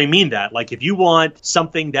 I literally mean that. Like if you want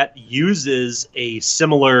something that uses a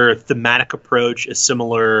similar thematic approach, a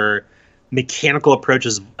similar mechanical approach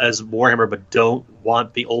as Warhammer, but don't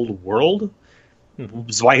want the old world,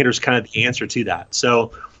 Zweihander is kind of the answer to that.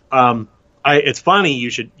 So it's funny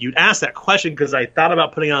you'd ask that question, because I thought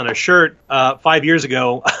about putting on a shirt 5 years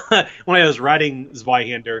ago when I was writing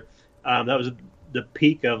Zweihander. That was the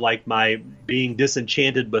peak of like my being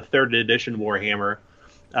disenchanted with third edition Warhammer,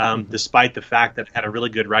 despite the fact that it had a really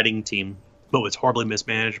good writing team, but was horribly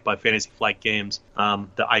mismanaged by Fantasy Flight Games,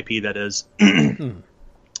 the IP that is.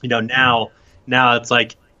 You know, now it's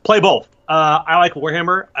like play both. I like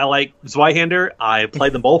Warhammer. I like Zweihander. I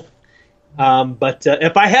played them both. But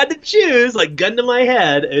if I had to choose, like gun to my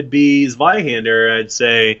head, it'd be Zweihander. I'd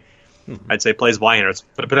say play Zweihander.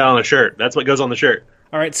 Put it on the shirt. That's what goes on the shirt.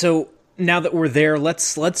 All right, so now that we're there,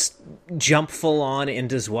 let's jump full on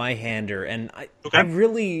into Zweihander, and I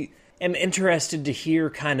really am interested to hear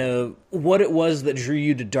kind of what it was that drew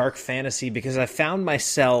you to dark fantasy, because I found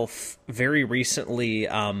myself very recently,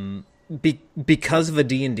 because of a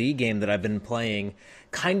D&D game that I've been playing,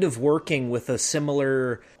 kind of working with a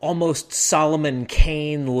similar, almost Solomon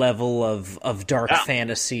Kane level of dark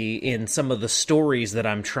fantasy in some of the stories that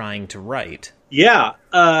I'm trying to write. Yeah,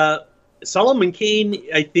 Solomon Kane,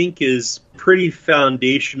 I think, is pretty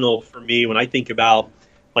foundational for me when I think about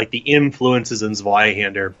like the influences in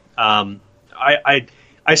Zweihander. I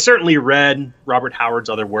certainly read Robert Howard's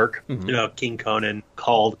other work, you know, King Conan,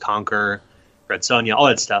 Called, Conquer, Red Sonja, all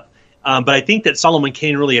that stuff. But I think that Solomon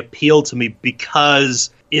Kane really appealed to me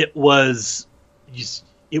because it was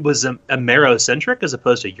Amerocentric as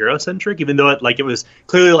opposed to Eurocentric, even though it was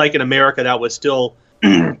clearly like in America that was still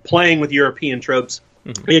playing with European tropes.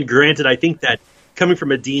 And granted, I think that coming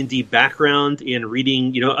from a D&D background and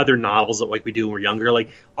reading, you know, other novels that like we do when we're younger, like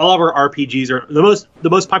all of our RPGs are the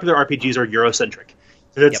most popular RPGs are Eurocentric.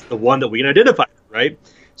 So that's the one that we can identify, right?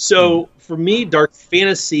 So for me, dark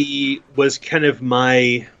fantasy was kind of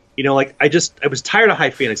my, you know, like I was tired of high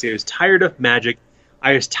fantasy. I was tired of magic.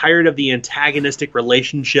 I was tired of the antagonistic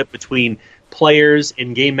relationship between players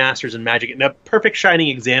and game masters and magic. And a perfect shining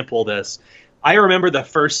example of this, I remember the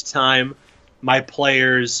first time my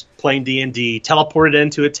players playing D&D teleported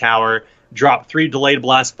into a tower, dropped 3 delayed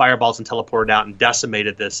blast fireballs and teleported out and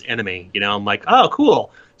decimated this enemy. You know, I'm like, oh,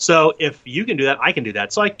 cool. So if you can do that, I can do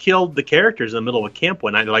that. So I killed the characters in the middle of a camp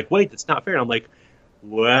one night. They're like, wait, that's not fair. And I'm like,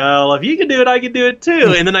 well, if you can do it, I can do it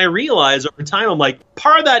too. And then I realized over time, I'm like,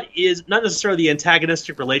 part of that is not necessarily the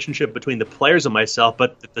antagonistic relationship between the players and myself,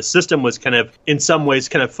 but the system was kind of, in some ways,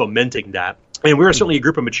 kind of fomenting that. And we were certainly a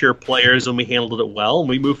group of mature players, and we handled it well, and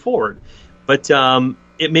we moved forward. But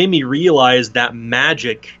it made me realize that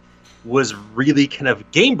magic was really kind of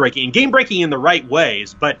game-breaking in the right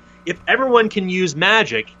ways. But if everyone can use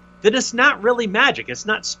magic, then it's not really magic. It's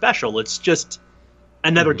not special. It's just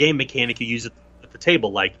another game mechanic you use at the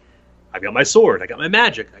table. Like, I've got my sword, I got my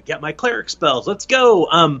magic, I got my cleric spells, let's go.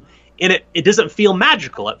 And it doesn't feel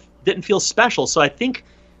magical. It didn't feel special. So I think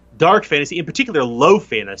dark fantasy, in particular low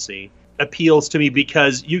fantasy, appeals to me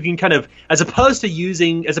because you can kind of, as opposed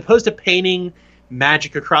to painting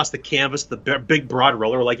magic across the canvas, the big broad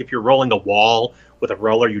roller. Like if you're rolling a wall with a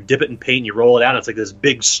roller, you dip it in paint, and you roll it out, and it's like this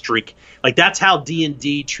big streak. Like that's how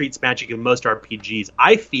D&D treats magic in most RPGs.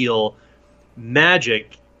 I feel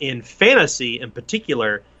magic in fantasy in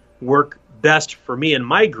particular work best for me and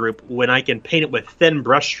my group when I can paint it with thin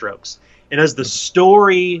brush strokes. And as the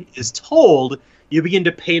story is told, you begin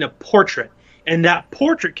to paint a portrait. And that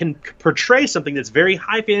portrait can portray something that's very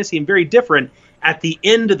high fantasy and very different at the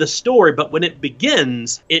end of the story. But when it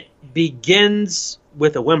begins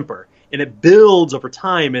with a whimper. And it builds over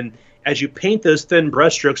time. And as you paint those thin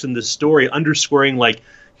brushstrokes in the story, underscoring like,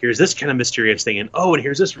 here's this kind of mysterious thing, and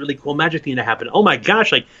here's this really cool magic thing to happen. Oh my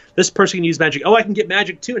gosh, like this person can use magic. Oh, I can get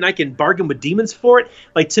magic too, and I can bargain with demons for it.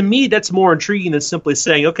 Like to me, that's more intriguing than simply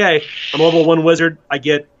saying, okay, I'm a level 1 wizard, I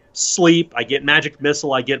get sleep, I get magic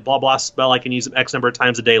missile, I get blah blah spell, I can use them X number of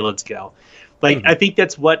times a day, let's go. Like I think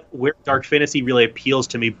that's where dark fantasy really appeals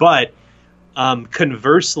to me. But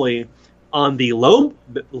conversely, on the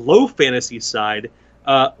low fantasy side,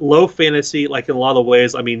 low fantasy, like in a lot of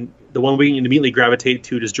ways, I mean, the one we can immediately gravitate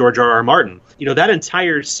to is George R.R. Martin. You know, that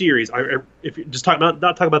entire series, if you just not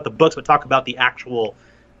talk about the books, but talk about the actual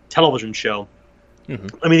television show. Mm-hmm.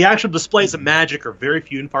 I mean, the actual displays of magic are very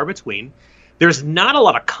few and far between. There's not a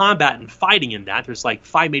lot of combat and fighting in that. There's like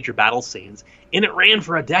 5 major battle scenes, and it ran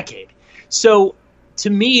for a decade. So to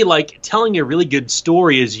me, like telling a really good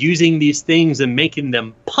story is using these things and making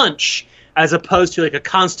them punch, as opposed to like a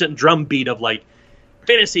constant drumbeat of like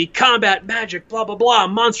fantasy, combat, magic, blah, blah, blah,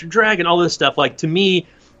 monster, dragon, all this stuff. Like, to me,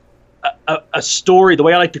 a story, the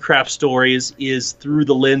way I like to craft stories is through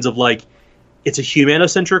the lens of, like, it's a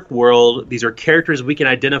humanocentric world. These are characters we can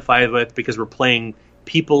identify with because we're playing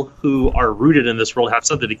people who are rooted in this world, have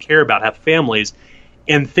something to care about, have families,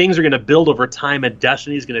 and things are going to build over time, and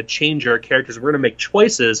destiny is going to change our characters. We're going to make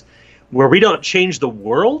choices where we don't change the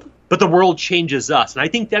world, but the world changes us. And I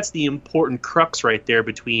think that's the important crux right there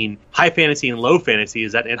between high fantasy and low fantasy,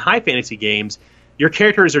 is that in high fantasy games, your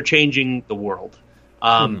characters are changing the world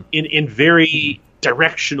in very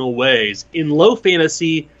directional ways. In low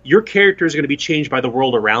fantasy, your characters are going to be changed by the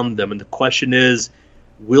world around them. And the question is,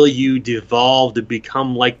 will you devolve to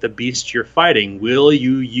become like the beast you're fighting? Will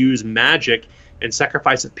you use magic and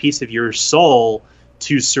sacrifice a piece of your soul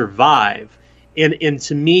to survive? And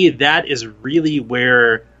to me, that is really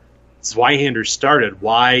where Zweihander started,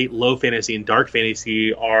 why low fantasy and dark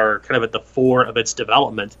fantasy are kind of at the fore of its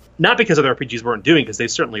development. Not because other RPGs weren't doing, because they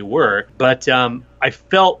certainly were, but I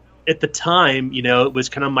felt at the time, you know, it was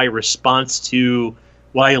kind of my response to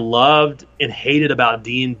what I loved and hated about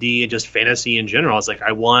D&D and just fantasy in general. I was like,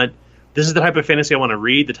 this is the type of fantasy I want to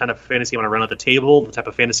read, the type of fantasy I want to run at the table, the type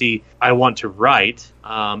of fantasy I want to write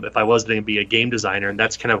if I was going to be a game designer, and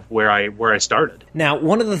that's kind of where I started. Now,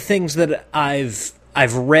 one of the things that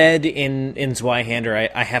I've read in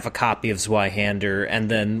Zweihander, I have a copy of Zweihander, and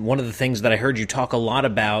then one of the things that I heard you talk a lot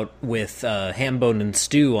about with Hambone and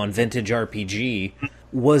Stew on Vintage RPG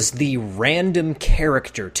was the random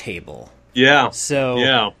character table. Yeah. So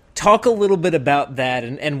yeah. Talk a little bit about that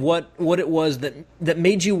and what it was that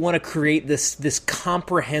made you want to create this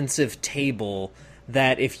comprehensive table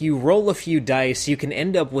that if you roll a few dice, you can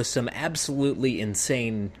end up with some absolutely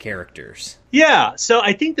insane characters. Yeah, so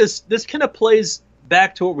I think this kind of plays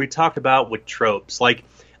back to what we talked about with tropes. Like,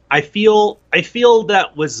 I feel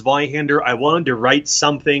that with Zweihander, I wanted to write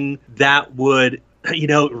something that would, you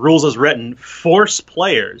know, rules as written, force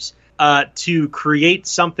players to create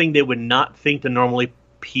something they would not think to normally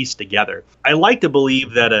piece together. I like to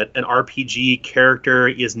believe that an RPG character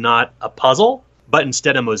is not a puzzle, but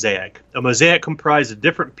instead a mosaic. A mosaic comprised of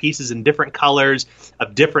different pieces in different colors,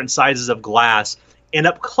 of different sizes of glass, and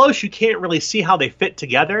up close you can't really see how they fit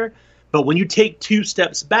together, but when you take 2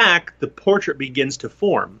 steps back, the portrait begins to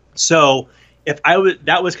form. So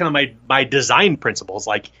that was kind of my design principles,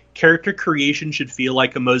 like character creation should feel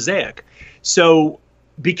like a mosaic. So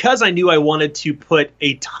because I knew I wanted to put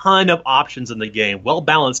a ton of options in the game,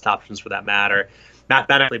 well-balanced options for that matter,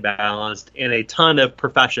 mathematically balanced, and a ton of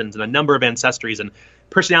professions and a number of ancestries and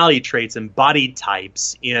personality traits and body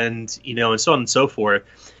types and, you know, and so on and so forth,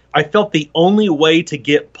 I felt the only way to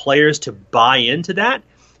get players to buy into that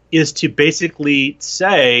is to basically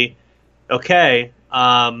say, okay,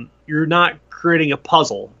 you're not creating a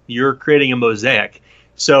puzzle, you're creating a mosaic.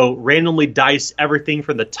 So randomly dice everything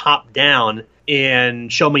from the top down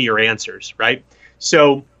and show me your answers, right?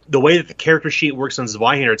 So the way that the character sheet works on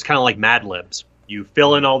Zweihander, it's kind of like Mad Libs. You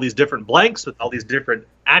fill in all these different blanks with all these different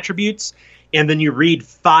attributes, and then you read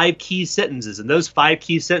 5 key sentences, and those 5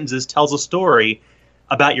 key sentences tells a story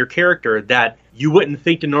about your character that you wouldn't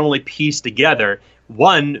think to normally piece together.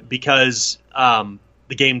 One, because the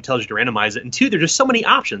the game tells you to randomize it, and two, there's just so many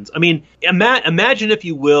options. I mean, imagine, if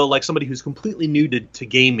you will, like somebody who's completely new to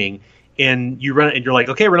gaming, and you run it, and you're like,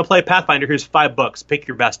 okay, we're gonna play Pathfinder. Here's 5 books. Pick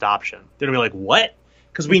your best option. They're gonna be like, what?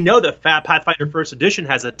 Because we know that Pathfinder First Edition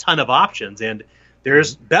has a ton of options, and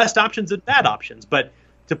there's best options and bad options. But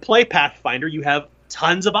to play Pathfinder, you have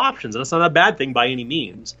tons of options, and that's not a bad thing by any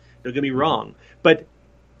means. Don't get me wrong. But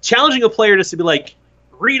challenging a player just to be like,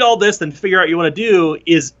 read all this and figure out what you want to do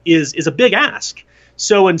is a big ask.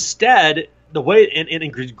 So instead, the way,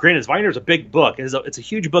 and granted, Zweihander is a big book. It's a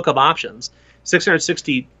huge book of options,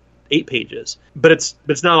 668 pages. But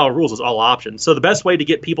it's not all rules, it's all options. So the best way to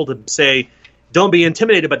get people to say, don't be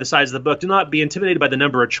intimidated by the size of the book, do not be intimidated by the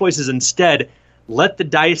number of choices. Instead, let the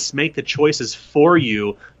dice make the choices for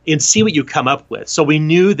you and see what you come up with. So we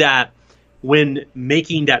knew that when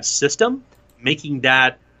making that system, making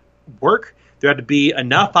that work, there had to be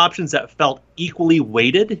enough options that felt equally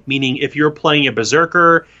weighted, meaning if you're playing a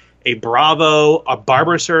berserker, a bravo, a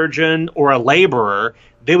barber surgeon, or a laborer,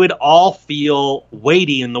 they would all feel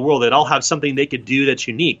weighty in the world. They'd all have something they could do that's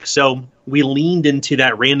unique. So we leaned into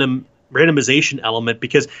that randomization element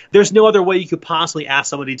because there's no other way you could possibly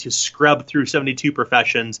ask somebody to scrub through 72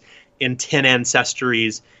 professions in 10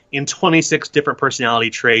 ancestries, in 26 different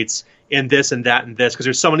personality traits, in this and that and this, because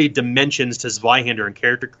there's so many dimensions to Zweihander and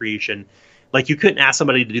character creation. Like, you couldn't ask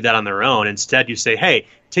somebody to do that on their own. Instead, you say, hey,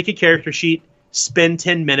 take a character sheet, spend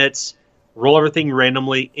 10 minutes, roll everything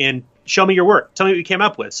randomly, and show me your work. Tell me what you came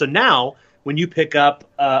up with. So now, when you pick up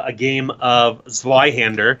a game of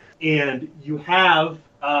Zweihander and you have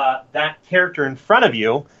that character in front of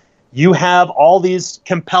you, you have all these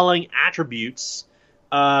compelling attributes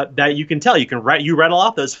that you can tell. You rattle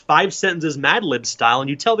off those 5 sentences Mad Lib style, and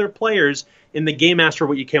you tell their players in the Game Master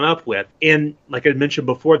what you came up with. And like I mentioned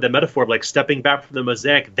before, the metaphor of like stepping back from the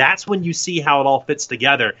mosaic, that's when you see how it all fits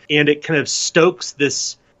together. And it kind of stokes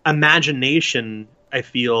this imagination, I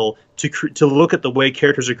feel, to look at the way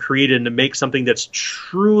characters are created and to make something that's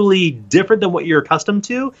truly different than what you're accustomed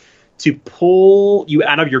to pull you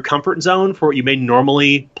out of your comfort zone for what you may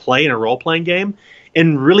normally play in a role-playing game,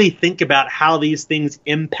 and really think about how these things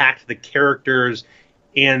impact the characters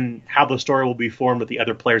and how the story will be formed with the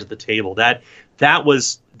other players at the table. That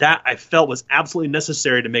I felt was absolutely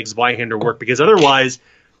necessary to make Zweihander work, because otherwise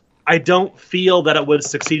I don't feel that it would have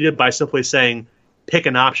succeeded by simply saying, pick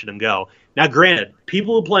an option and go. Now, granted,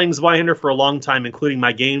 people who are playing Zweihander for a long time, including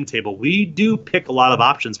my game table, we do pick a lot of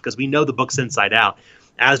options because we know the books inside out,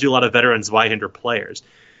 as do a lot of veteran Zweihander players.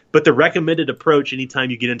 But the recommended approach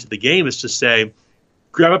anytime you get into the game is to say,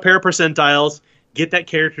 grab a pair of percentiles, get that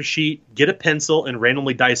character sheet, get a pencil, and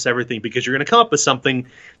randomly dice everything, because you're going to come up with something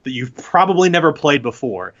that you've probably never played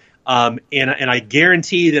before. And I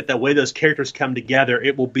guarantee that the way those characters come together,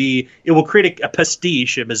 it will create a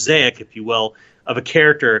pastiche, a mosaic, if you will, of a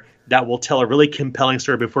character that will tell a really compelling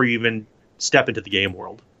story before you even step into the game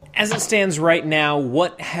world. As it stands right now,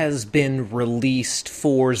 what has been released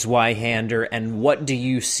for Zweihander, and what do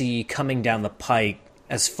you see coming down the pike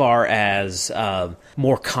as far as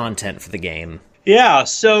more content for the game? Yeah,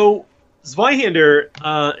 so Zweihander,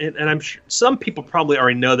 and I'm sure some people probably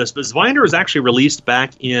already know this, but Zweihander was actually released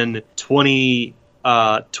back in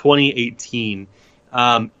 2018.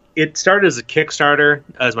 It started as a Kickstarter,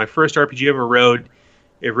 as my first RPG ever wrote.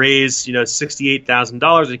 It raised,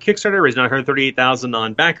 $68,000 in Kickstarter, raised $138,000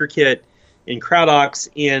 on BackerKit in CrowdOx,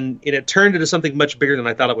 and it turned into something much bigger than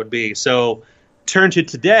I thought it would be. So, turn to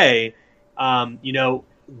today,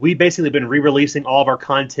 we basically been re-releasing all of our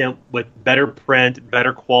content with better print,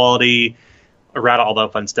 better quality, around all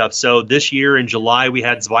that fun stuff. So this year in July, we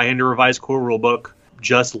had Zweihander Revised Core Rulebook.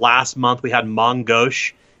 Just last month, we had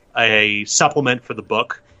Mongosh, a supplement for the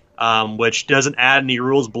book, which doesn't add any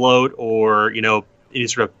rules bloat or, any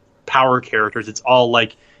sort of power characters. It's all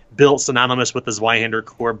like built synonymous with the Zweihander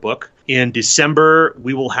core book. In December,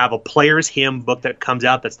 we will have a player's handbook that comes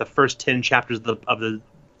out. That's the first 10 chapters of the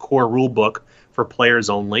core rule book for players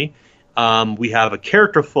only. We have a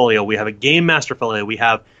character folio. We have a game master folio. We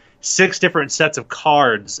have 6 different sets of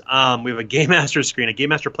cards. We have a game master screen, a game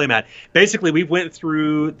master playmat. Basically, we went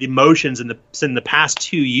through the motions in the past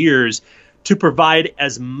 2 years to provide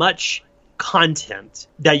as much content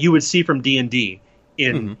that you would see from D&D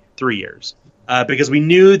in 3 years. Because we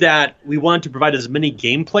knew that we wanted to provide as many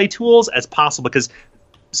gameplay tools as possible, because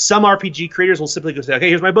some RPG creators will simply go say, okay,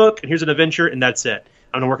 here's my book, and here's an adventure, and that's it.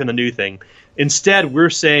 I'm going to work on the new thing. Instead, we're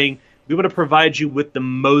saying we want to provide you with the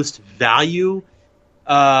most value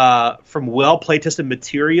from well play-tested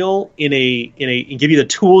material and give you the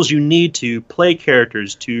tools you need to play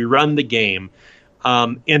characters, to run the game.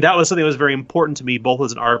 And that was something that was very important to me, both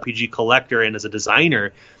as an RPG collector and as a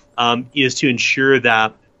designer, is to ensure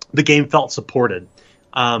that the game felt supported.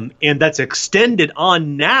 And that's extended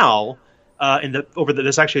on now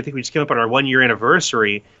this actually, I think we just came up on our 1-year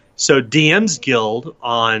anniversary. So DM's Guild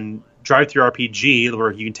on DriveThruRPG,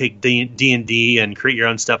 where you can take D&D and create your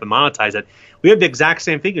own stuff and monetize it. We have the exact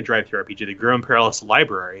same thing in DriveThruRPG, the Grim Perilous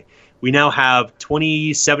Library. We now have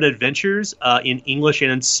 27 adventures in English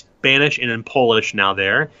and in Spanish and in Polish now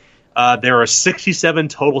there. There are 67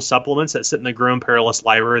 total supplements that sit in the Grim Perilous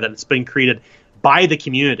Library that's been created by the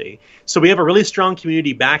community. So we have a really strong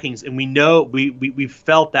community backings, and we know we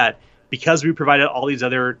felt that because we provided all these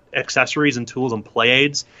other accessories and tools and play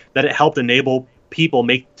aids, that it helped enable people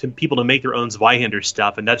to make their own Zweihander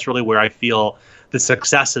stuff, and that's really where I feel the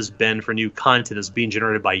success has been for new content is being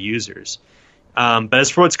generated by users. But as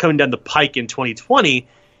for what's coming down the pike in 2020,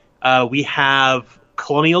 we have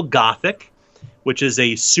Colonial Gothic, which is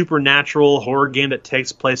a supernatural horror game that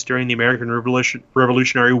takes place during the American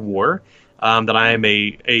Revolutionary War. That I'm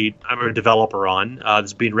a developer on.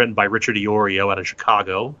 It's being written by Richard Iorio out of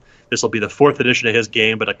Chicago. This will be the 4th edition of his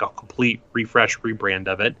game, but a complete refresh, rebrand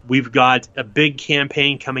of it. We've got a big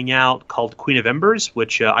campaign coming out called Queen of Embers,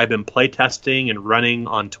 which I've been playtesting and running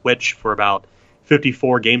on Twitch for about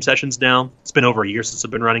 54 game sessions now. It's been over a year since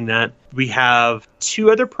I've been running that. We have 2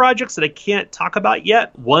 other projects that I can't talk about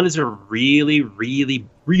yet. One is a really, really,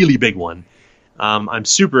 really big one. I'm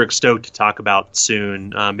super stoked to talk about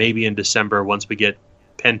soon, maybe in December once we get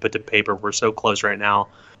pen put to paper. We're so close right now.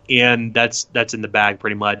 And that's in the bag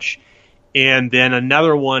pretty much. And then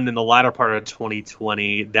another one in the latter part of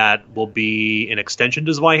 2020 that will be an extension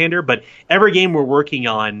to Zweihander. But every game we're working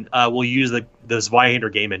on will use the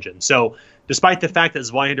Zweihander game engine. So despite the fact that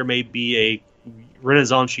Zweihander may be a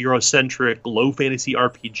Renaissance Eurocentric low fantasy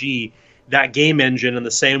RPG, that game engine, in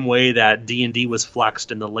the same way that D&D was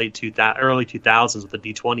flexed in the early 2000s with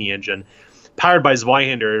the D20 engine, powered by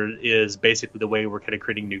Zweihander is basically the way we're kind of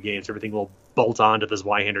creating new games. Everything will bolt onto the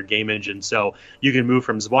Zweihander game engine. So you can move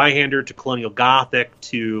from Zweihander to Colonial Gothic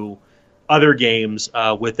to other games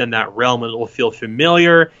within that realm, and it will feel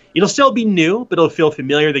familiar. It'll still be new, but it'll feel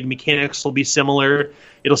familiar. The mechanics will be similar.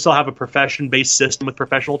 It'll still have a profession-based system with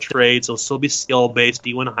professional trades. It'll still be skill-based,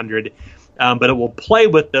 D100. But it will play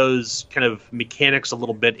with those kind of mechanics a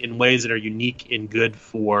little bit in ways that are unique and good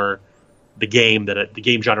for the game that the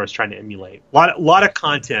game genre is trying to emulate. A lot of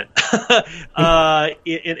content. Content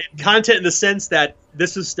in the sense that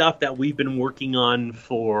this is stuff that we've been working on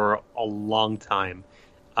for a long time.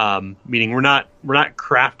 Meaning we're not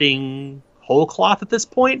crafting whole cloth at this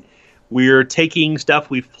point. We're taking stuff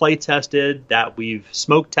we've play tested, that we've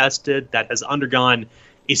smoke tested, that has undergone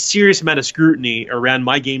a serious amount of scrutiny around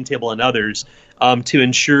my game table and others to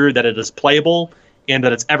ensure that it is playable and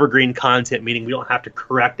that it's evergreen content, meaning we don't have to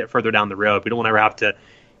correct it further down the road. We don't ever have to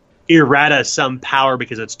errata some power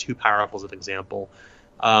because it's too powerful, as an example.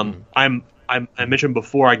 I mentioned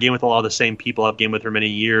before, I game with a lot of the same people I've gamed with for many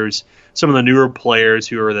years. Some of the newer players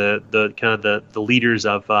who are the kind of the leaders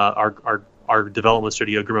of our development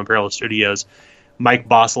studio, Grim Perilous Studios, Mike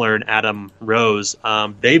Bossler and Adam Rose,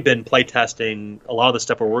 they've been playtesting a lot of the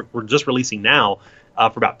stuff we're just releasing now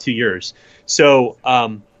for about 2 years. So,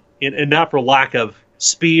 and not for lack of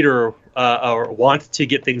speed or want to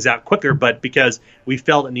get things out quicker, but because we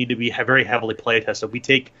felt it needed to be very heavily playtested. We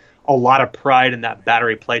take a lot of pride in that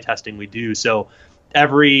battery playtesting we do. So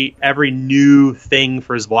every new thing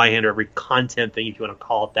for Zweihander, every content thing, if you want to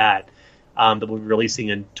call it that we'll be releasing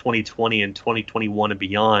in 2020 and 2021 and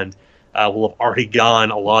beyond, will have already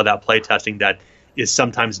gone a lot of that playtesting that is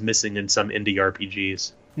sometimes missing in some indie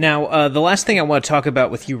RPGs. Now, the last thing I want to talk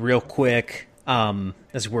about with you real quick,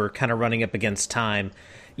 as we're kind of running up against time,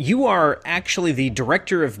 you are actually the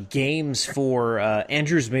director of games for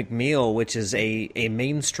Andrews McMeel, which is a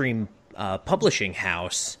mainstream publishing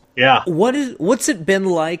house. Yeah. What's it been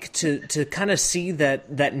like to kind of see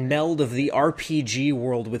that meld of the RPG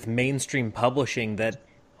world with mainstream publishing that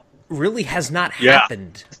really has not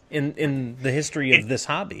happened in the history of this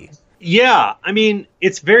hobby? Yeah, I mean,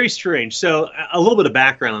 it's very strange. So a little bit of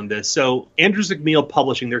background on this. So Andrews McMeel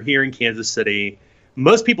Publishing, they're here in Kansas City.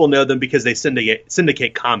 Most people know them because they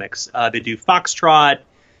syndicate comics. They do Foxtrot,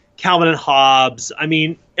 Calvin and Hobbes. I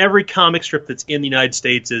mean, every comic strip that's in the United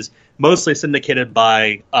States is mostly syndicated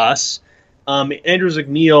by us. Andrews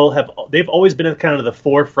McMeel, they've always been at kind of the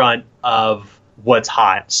forefront of what's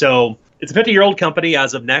hot. So it's a 50-year-old company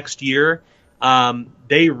as of next year.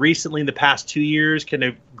 They recently, in the past 2 years, kind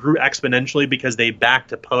of grew exponentially because they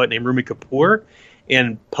backed a poet named Rumi Kapoor.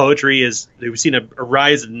 And poetry we've seen a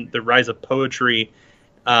rise in the rise of poetry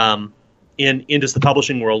in just the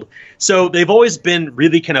publishing world. So they've always been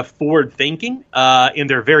really kind of forward thinking, and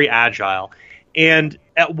they're very agile. And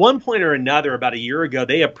at one point or another, about a year ago,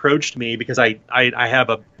 they approached me because I have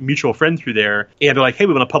a mutual friend through there. And they're like, hey,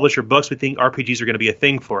 we want to publish your books. We think RPGs are going to be a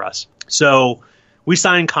thing for us. So we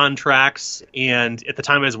signed contracts. And at the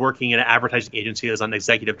time I was working in an advertising agency, I was on the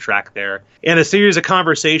executive track there. And a series of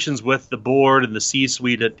conversations with the board and the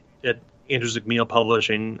C-suite at Andrews McMeel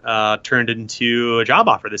Publishing turned into a job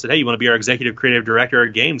offer. They said, hey, you want to be our executive creative director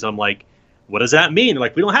at games? I'm like, what does that mean? They're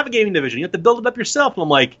like, we don't have a gaming division. You have to build it up yourself. And I'm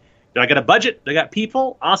like, I got a budget. I got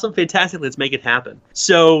people. Awesome. Fantastic. Let's make it happen.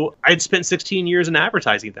 So I'd spent 16 years in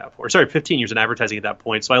advertising at that point. Sorry, 15 years in advertising at that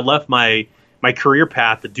point. So I left my career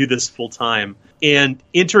path to do this full time. And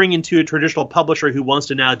entering into a traditional publisher who wants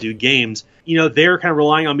to now do games, they're kind of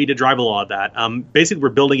relying on me to drive a lot of that. Basically, we're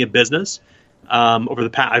building a business over the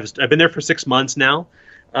past. I've been there for 6 months now.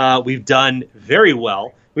 We've done very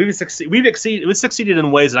well. We've succeeded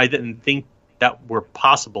in ways that I didn't think that were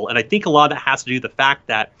possible. And I think a lot of that has to do with the fact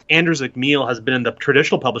that Andrews McMeel has been in the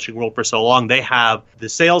traditional publishing world for so long. They have the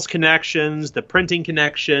sales connections, the printing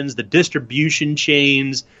connections, the distribution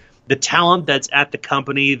chains, the talent that's at the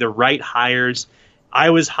company, the right hires.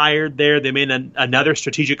 I was hired there. They made another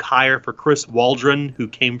strategic hire for Chris Waldron, who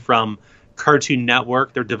came from Cartoon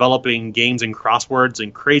Network. They're developing games and crosswords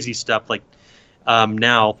and crazy stuff like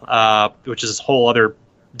now, which is this whole other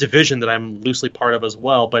division that I'm loosely part of as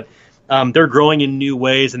well. But they're growing in new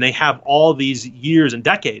ways, and they have all these years and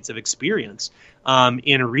decades of experience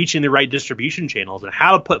in reaching the right distribution channels and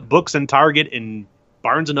how to put books in Target and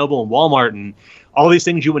Barnes & Noble and Walmart and all these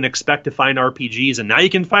things you wouldn't expect to find RPGs. And now you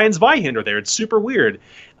can find Zweihander there. It's super weird.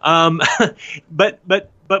 But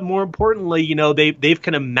more importantly, they've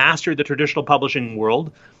kind of mastered the traditional publishing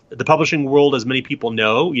world. The publishing world, as many people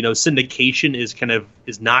know, syndication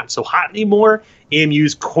is not so hot anymore.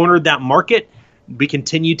 AMU's cornered that market. We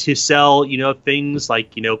continue to sell, things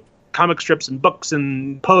like, comic strips and books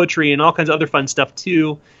and poetry and all kinds of other fun stuff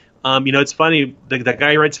too. It's funny, the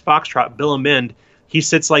guy who writes Foxtrot, Bill Amend, he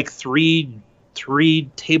sits like three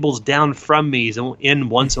tables down from me. He's in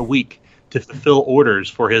once a week to fulfill orders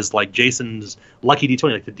for his, like, Jason's Lucky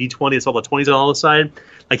D20, like the D20 that's all the 20s on all the side.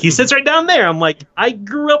 Like, he sits right down there. I'm like, I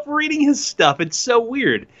grew up reading his stuff. It's so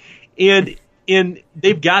weird. And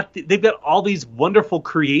they've got all these wonderful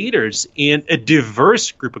creators and a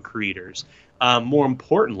diverse group of creators, more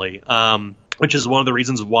importantly, which is one of the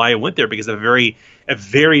reasons why I went there, because a very,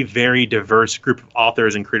 very diverse group of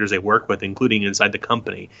authors and creators they work with, including inside the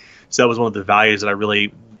company. So that was one of the values that I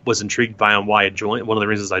really was intrigued by and why I joined. One of the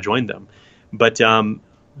reasons I joined them. But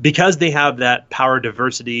because they have that power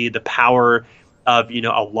diversity, the power of,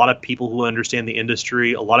 a lot of people who understand the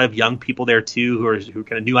industry, a lot of young people there too, who are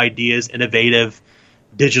kind of new ideas, innovative,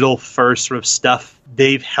 digital first sort of stuff.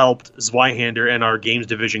 They've helped Zweihander and our games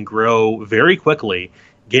division grow very quickly,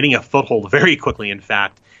 gaining a foothold very quickly, in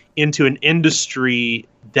fact, into an industry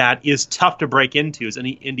that is tough to break into, as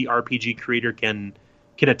any indie RPG creator can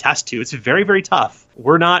attest to. It's very, very tough.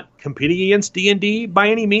 We're not competing against D&D by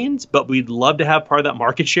any means, but we'd love to have part of that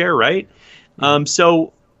market share, right?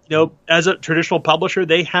 So as a traditional publisher,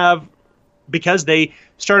 they have, because they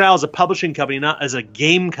start out as a publishing company, not as a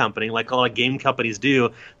game company like a lot of game companies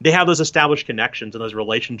do, they have those established connections and those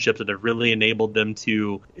relationships that have really enabled them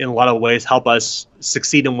to, in a lot of ways, help us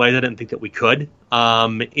succeed in ways I didn't think that we could.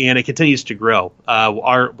 And it continues to grow.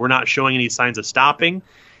 We're not showing any signs of stopping.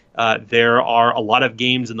 There are a lot of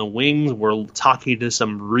games in the wings. We're talking to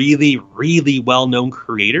some really, really well-known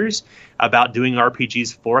creators about doing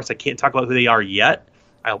RPGs for us. I can't talk about who they are yet.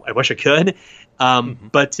 I wish I could.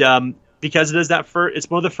 But because it is it's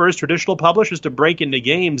one of the first traditional publishers to break into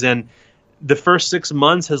games, and the first 6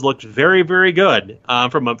 months has looked very, very good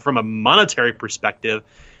from a monetary perspective.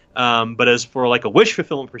 But as for like a wish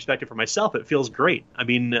fulfillment perspective for myself, it feels great. I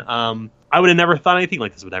mean, I would have never thought anything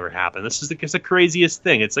like this would ever happen. This is the craziest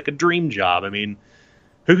thing. It's like a dream job. I mean,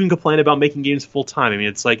 who can complain about making games full time? I mean,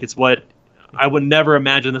 it's what I would never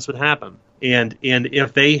imagine this would happen. And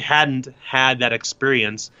if they hadn't had that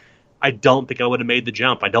experience, I don't think I would have made the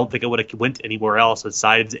jump. I don't think I would have went anywhere else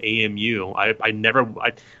besides AMU. I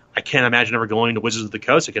can't imagine ever going to Wizards of the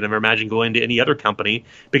Coast. I can never imagine going to any other company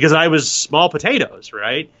because I was small potatoes,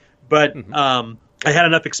 right? But I had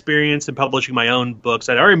enough experience in publishing my own books.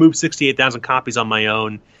 I'd already moved 68,000 copies on my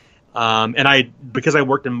own. And because I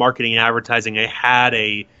worked in marketing and advertising, I had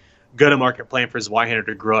a go-to-market plan for Zweihander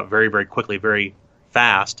to grow up very, very quickly, very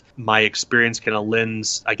fast. My experience kind of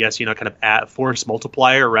lends, I guess, kind of at force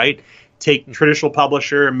multiplier, right? Take traditional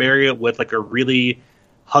publisher and marry it with like a really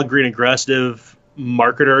hungry and aggressive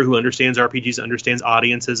marketer who understands RPGs, understands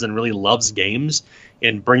audiences, and really loves games,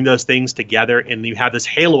 and bring those things together. And you have this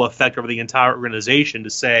halo effect over the entire organization to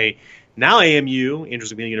say, now AMU,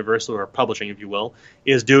 Andrews McMillan Universal, or publishing, if you will,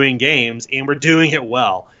 is doing games, and we're doing it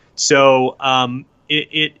well. So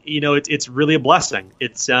it's really a blessing.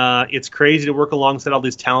 It's crazy to work alongside all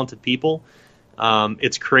these talented people.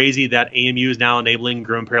 It's crazy that AMU is now enabling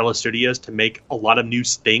Grim Perilous Studios to make a lot of new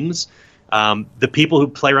things. The people who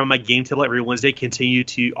play around my game table every Wednesday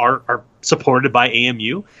are supported by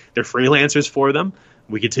AMU. They're freelancers for them.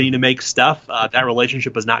 We continue to make stuff. That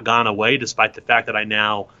relationship has not gone away, despite the fact that I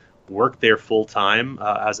now work there full time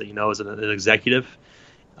as an executive.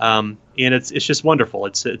 And it's just wonderful.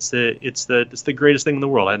 It's the greatest thing in the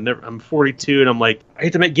world. I'm 42 and I'm like, I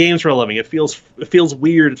hate to make games for a living. It feels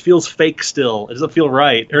weird. It feels fake still. It doesn't feel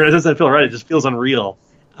right, or it doesn't feel right. It just feels unreal.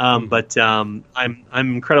 But I'm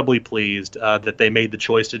incredibly pleased that they made the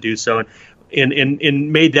choice to do so,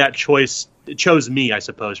 and made that choice. It chose me, I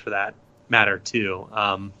suppose, for that matter too.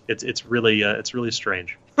 It's really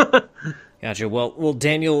strange. Gotcha. Well,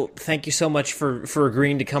 Daniel, thank you so much for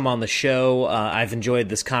agreeing to come on the show. I've enjoyed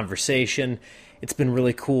this conversation. It's been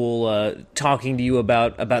really cool talking to you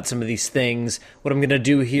about some of these things. What I'm going to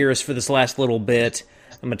do here is, for this last little bit,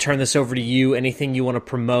 I'm going to turn this over to you. Anything you want to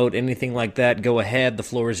promote, anything like that, go ahead. The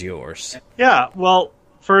floor is yours. Yeah, well,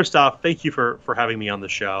 first off, thank you for having me on the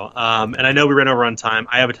show. And I know we ran over on time.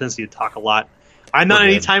 I have a tendency to talk a lot. I'm not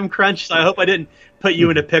any time crunch, so I hope I didn't put you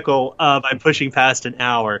in a pickle by pushing past an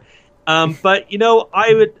hour. But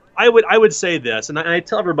I would say this, and I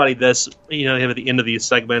tell everybody this, at the end of these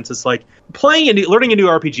segments. It's like learning a new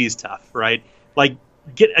RPG is tough, right? Like,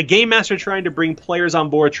 get a game master trying to bring players on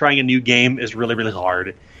board trying a new game is really, really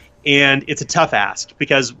hard. And it's a tough ask,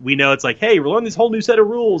 because we know it's like, hey, we're learning this whole new set of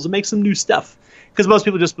rules and make some new stuff. Because most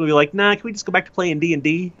people just will be like, nah, can we just go back to playing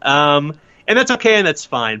D&D? And that's okay, and that's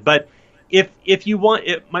fine. But if you want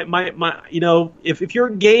it, if you're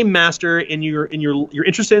a game master and you're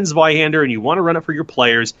interested in Zweihander and you want to run it for your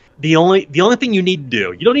players, the only thing you need to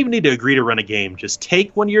do, you don't even need to agree to run a game. Just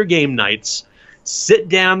take one of your game nights, sit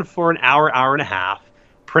down for an hour and a half,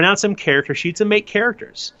 print out some character sheets, and make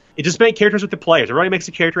characters. You just make characters with the players. Everybody makes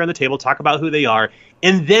a character on the table, talk about who they are,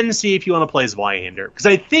 and then see if you want to play Zweihander. Because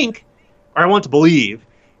I want to believe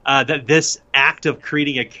that this act of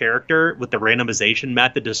creating a character with the randomization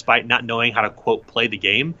method, despite not knowing how to, quote, play the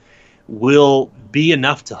game, will be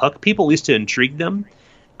enough to hook people, at least to intrigue them.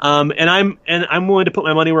 And I'm willing to put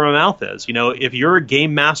my money where my mouth is. If you're a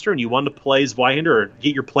game master and you want to play Zweihander or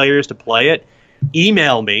get your players to play it,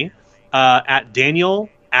 email me at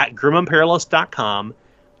daniel@grimandperilous.com.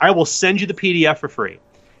 I will send you the PDF for free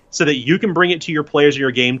so that you can bring it to your players at your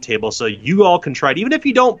game table so you all can try it. Even if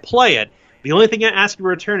you don't play it, the only thing I ask in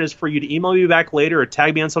return is for you to email me back later or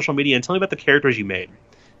tag me on social media and tell me about the characters you made.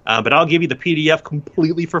 But I'll give you the PDF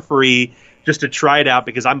completely for free just to try it out,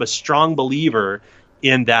 because I'm a strong believer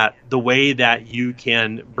in that the way that you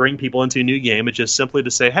can bring people into a new game is just simply to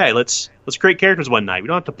say, hey, let's create characters one night. We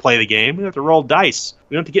don't have to play the game. We don't have to roll dice.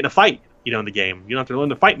 We don't have to get in a fight, in the game. You don't have to learn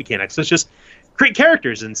the fight mechanics. Let's just create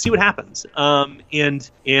characters and see what happens.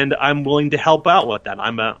 And I'm willing to help out with that.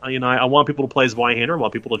 I want people to play Zweihander. I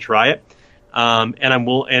want people to try it.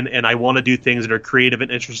 And I want to do things that are creative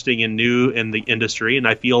and interesting and new in the industry. And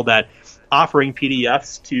I feel that offering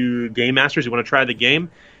PDFs to game masters who want to try the game,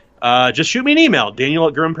 just shoot me an email,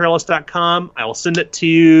 daniel@grimandperilous.com. I will send it to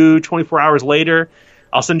you 24 hours later.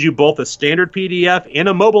 I'll send you both a standard PDF and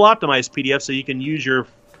a mobile optimized PDF, so you can use your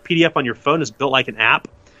PDF on your phone. It's built like an app,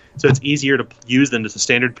 so it's easier to use than just a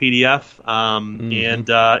standard PDF. And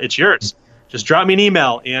it's yours. Just drop me an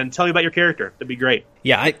email and tell me about your character. That'd be great.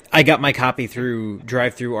 Yeah, I got my copy through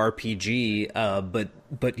DriveThruRPG,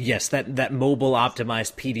 but yes, that mobile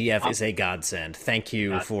optimized PDF is a godsend. Thank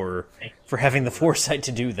you for having the foresight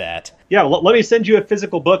to do that. Yeah, well, let me send you a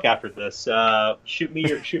physical book after this. Shoot me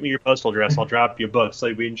your postal address. I'll drop you a book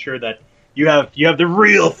so we ensure that you have the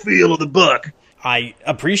real feel of the book. I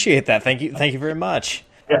appreciate that. Thank you very much.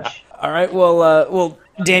 Yeah. All right. Well,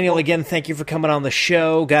 Daniel, again, thank you for coming on the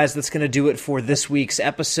show. Guys, that's going to do it for this week's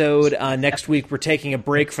episode. Next week, we're taking a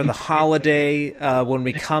break for the holiday. When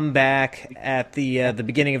we come back at the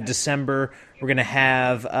beginning of December, we're going to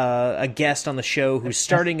have a guest on the show who's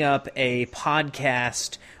starting up a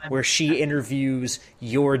podcast where she interviews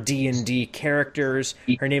your D&D characters.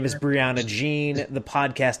 Her name is Brianna Jean. The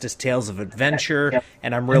podcast is Tales of Adventure,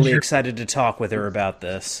 and I'm really excited to talk with her about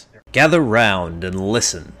this. Gather round and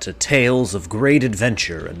listen to tales of great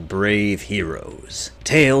adventure and brave heroes.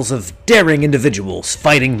 Tales of daring individuals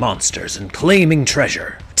fighting monsters and claiming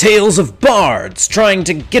treasure. Tales of bards trying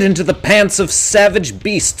to get into the pants of savage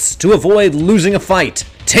beasts to avoid losing a fight.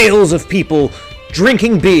 Tales of people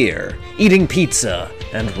drinking beer, eating pizza,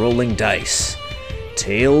 and rolling dice.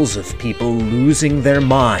 Tales of people losing their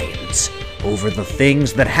minds over the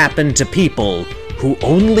things that happen to people who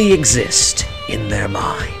only exist in their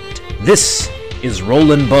mind. This is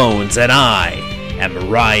Rollin' Bones, and I am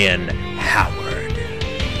Ryan Howard.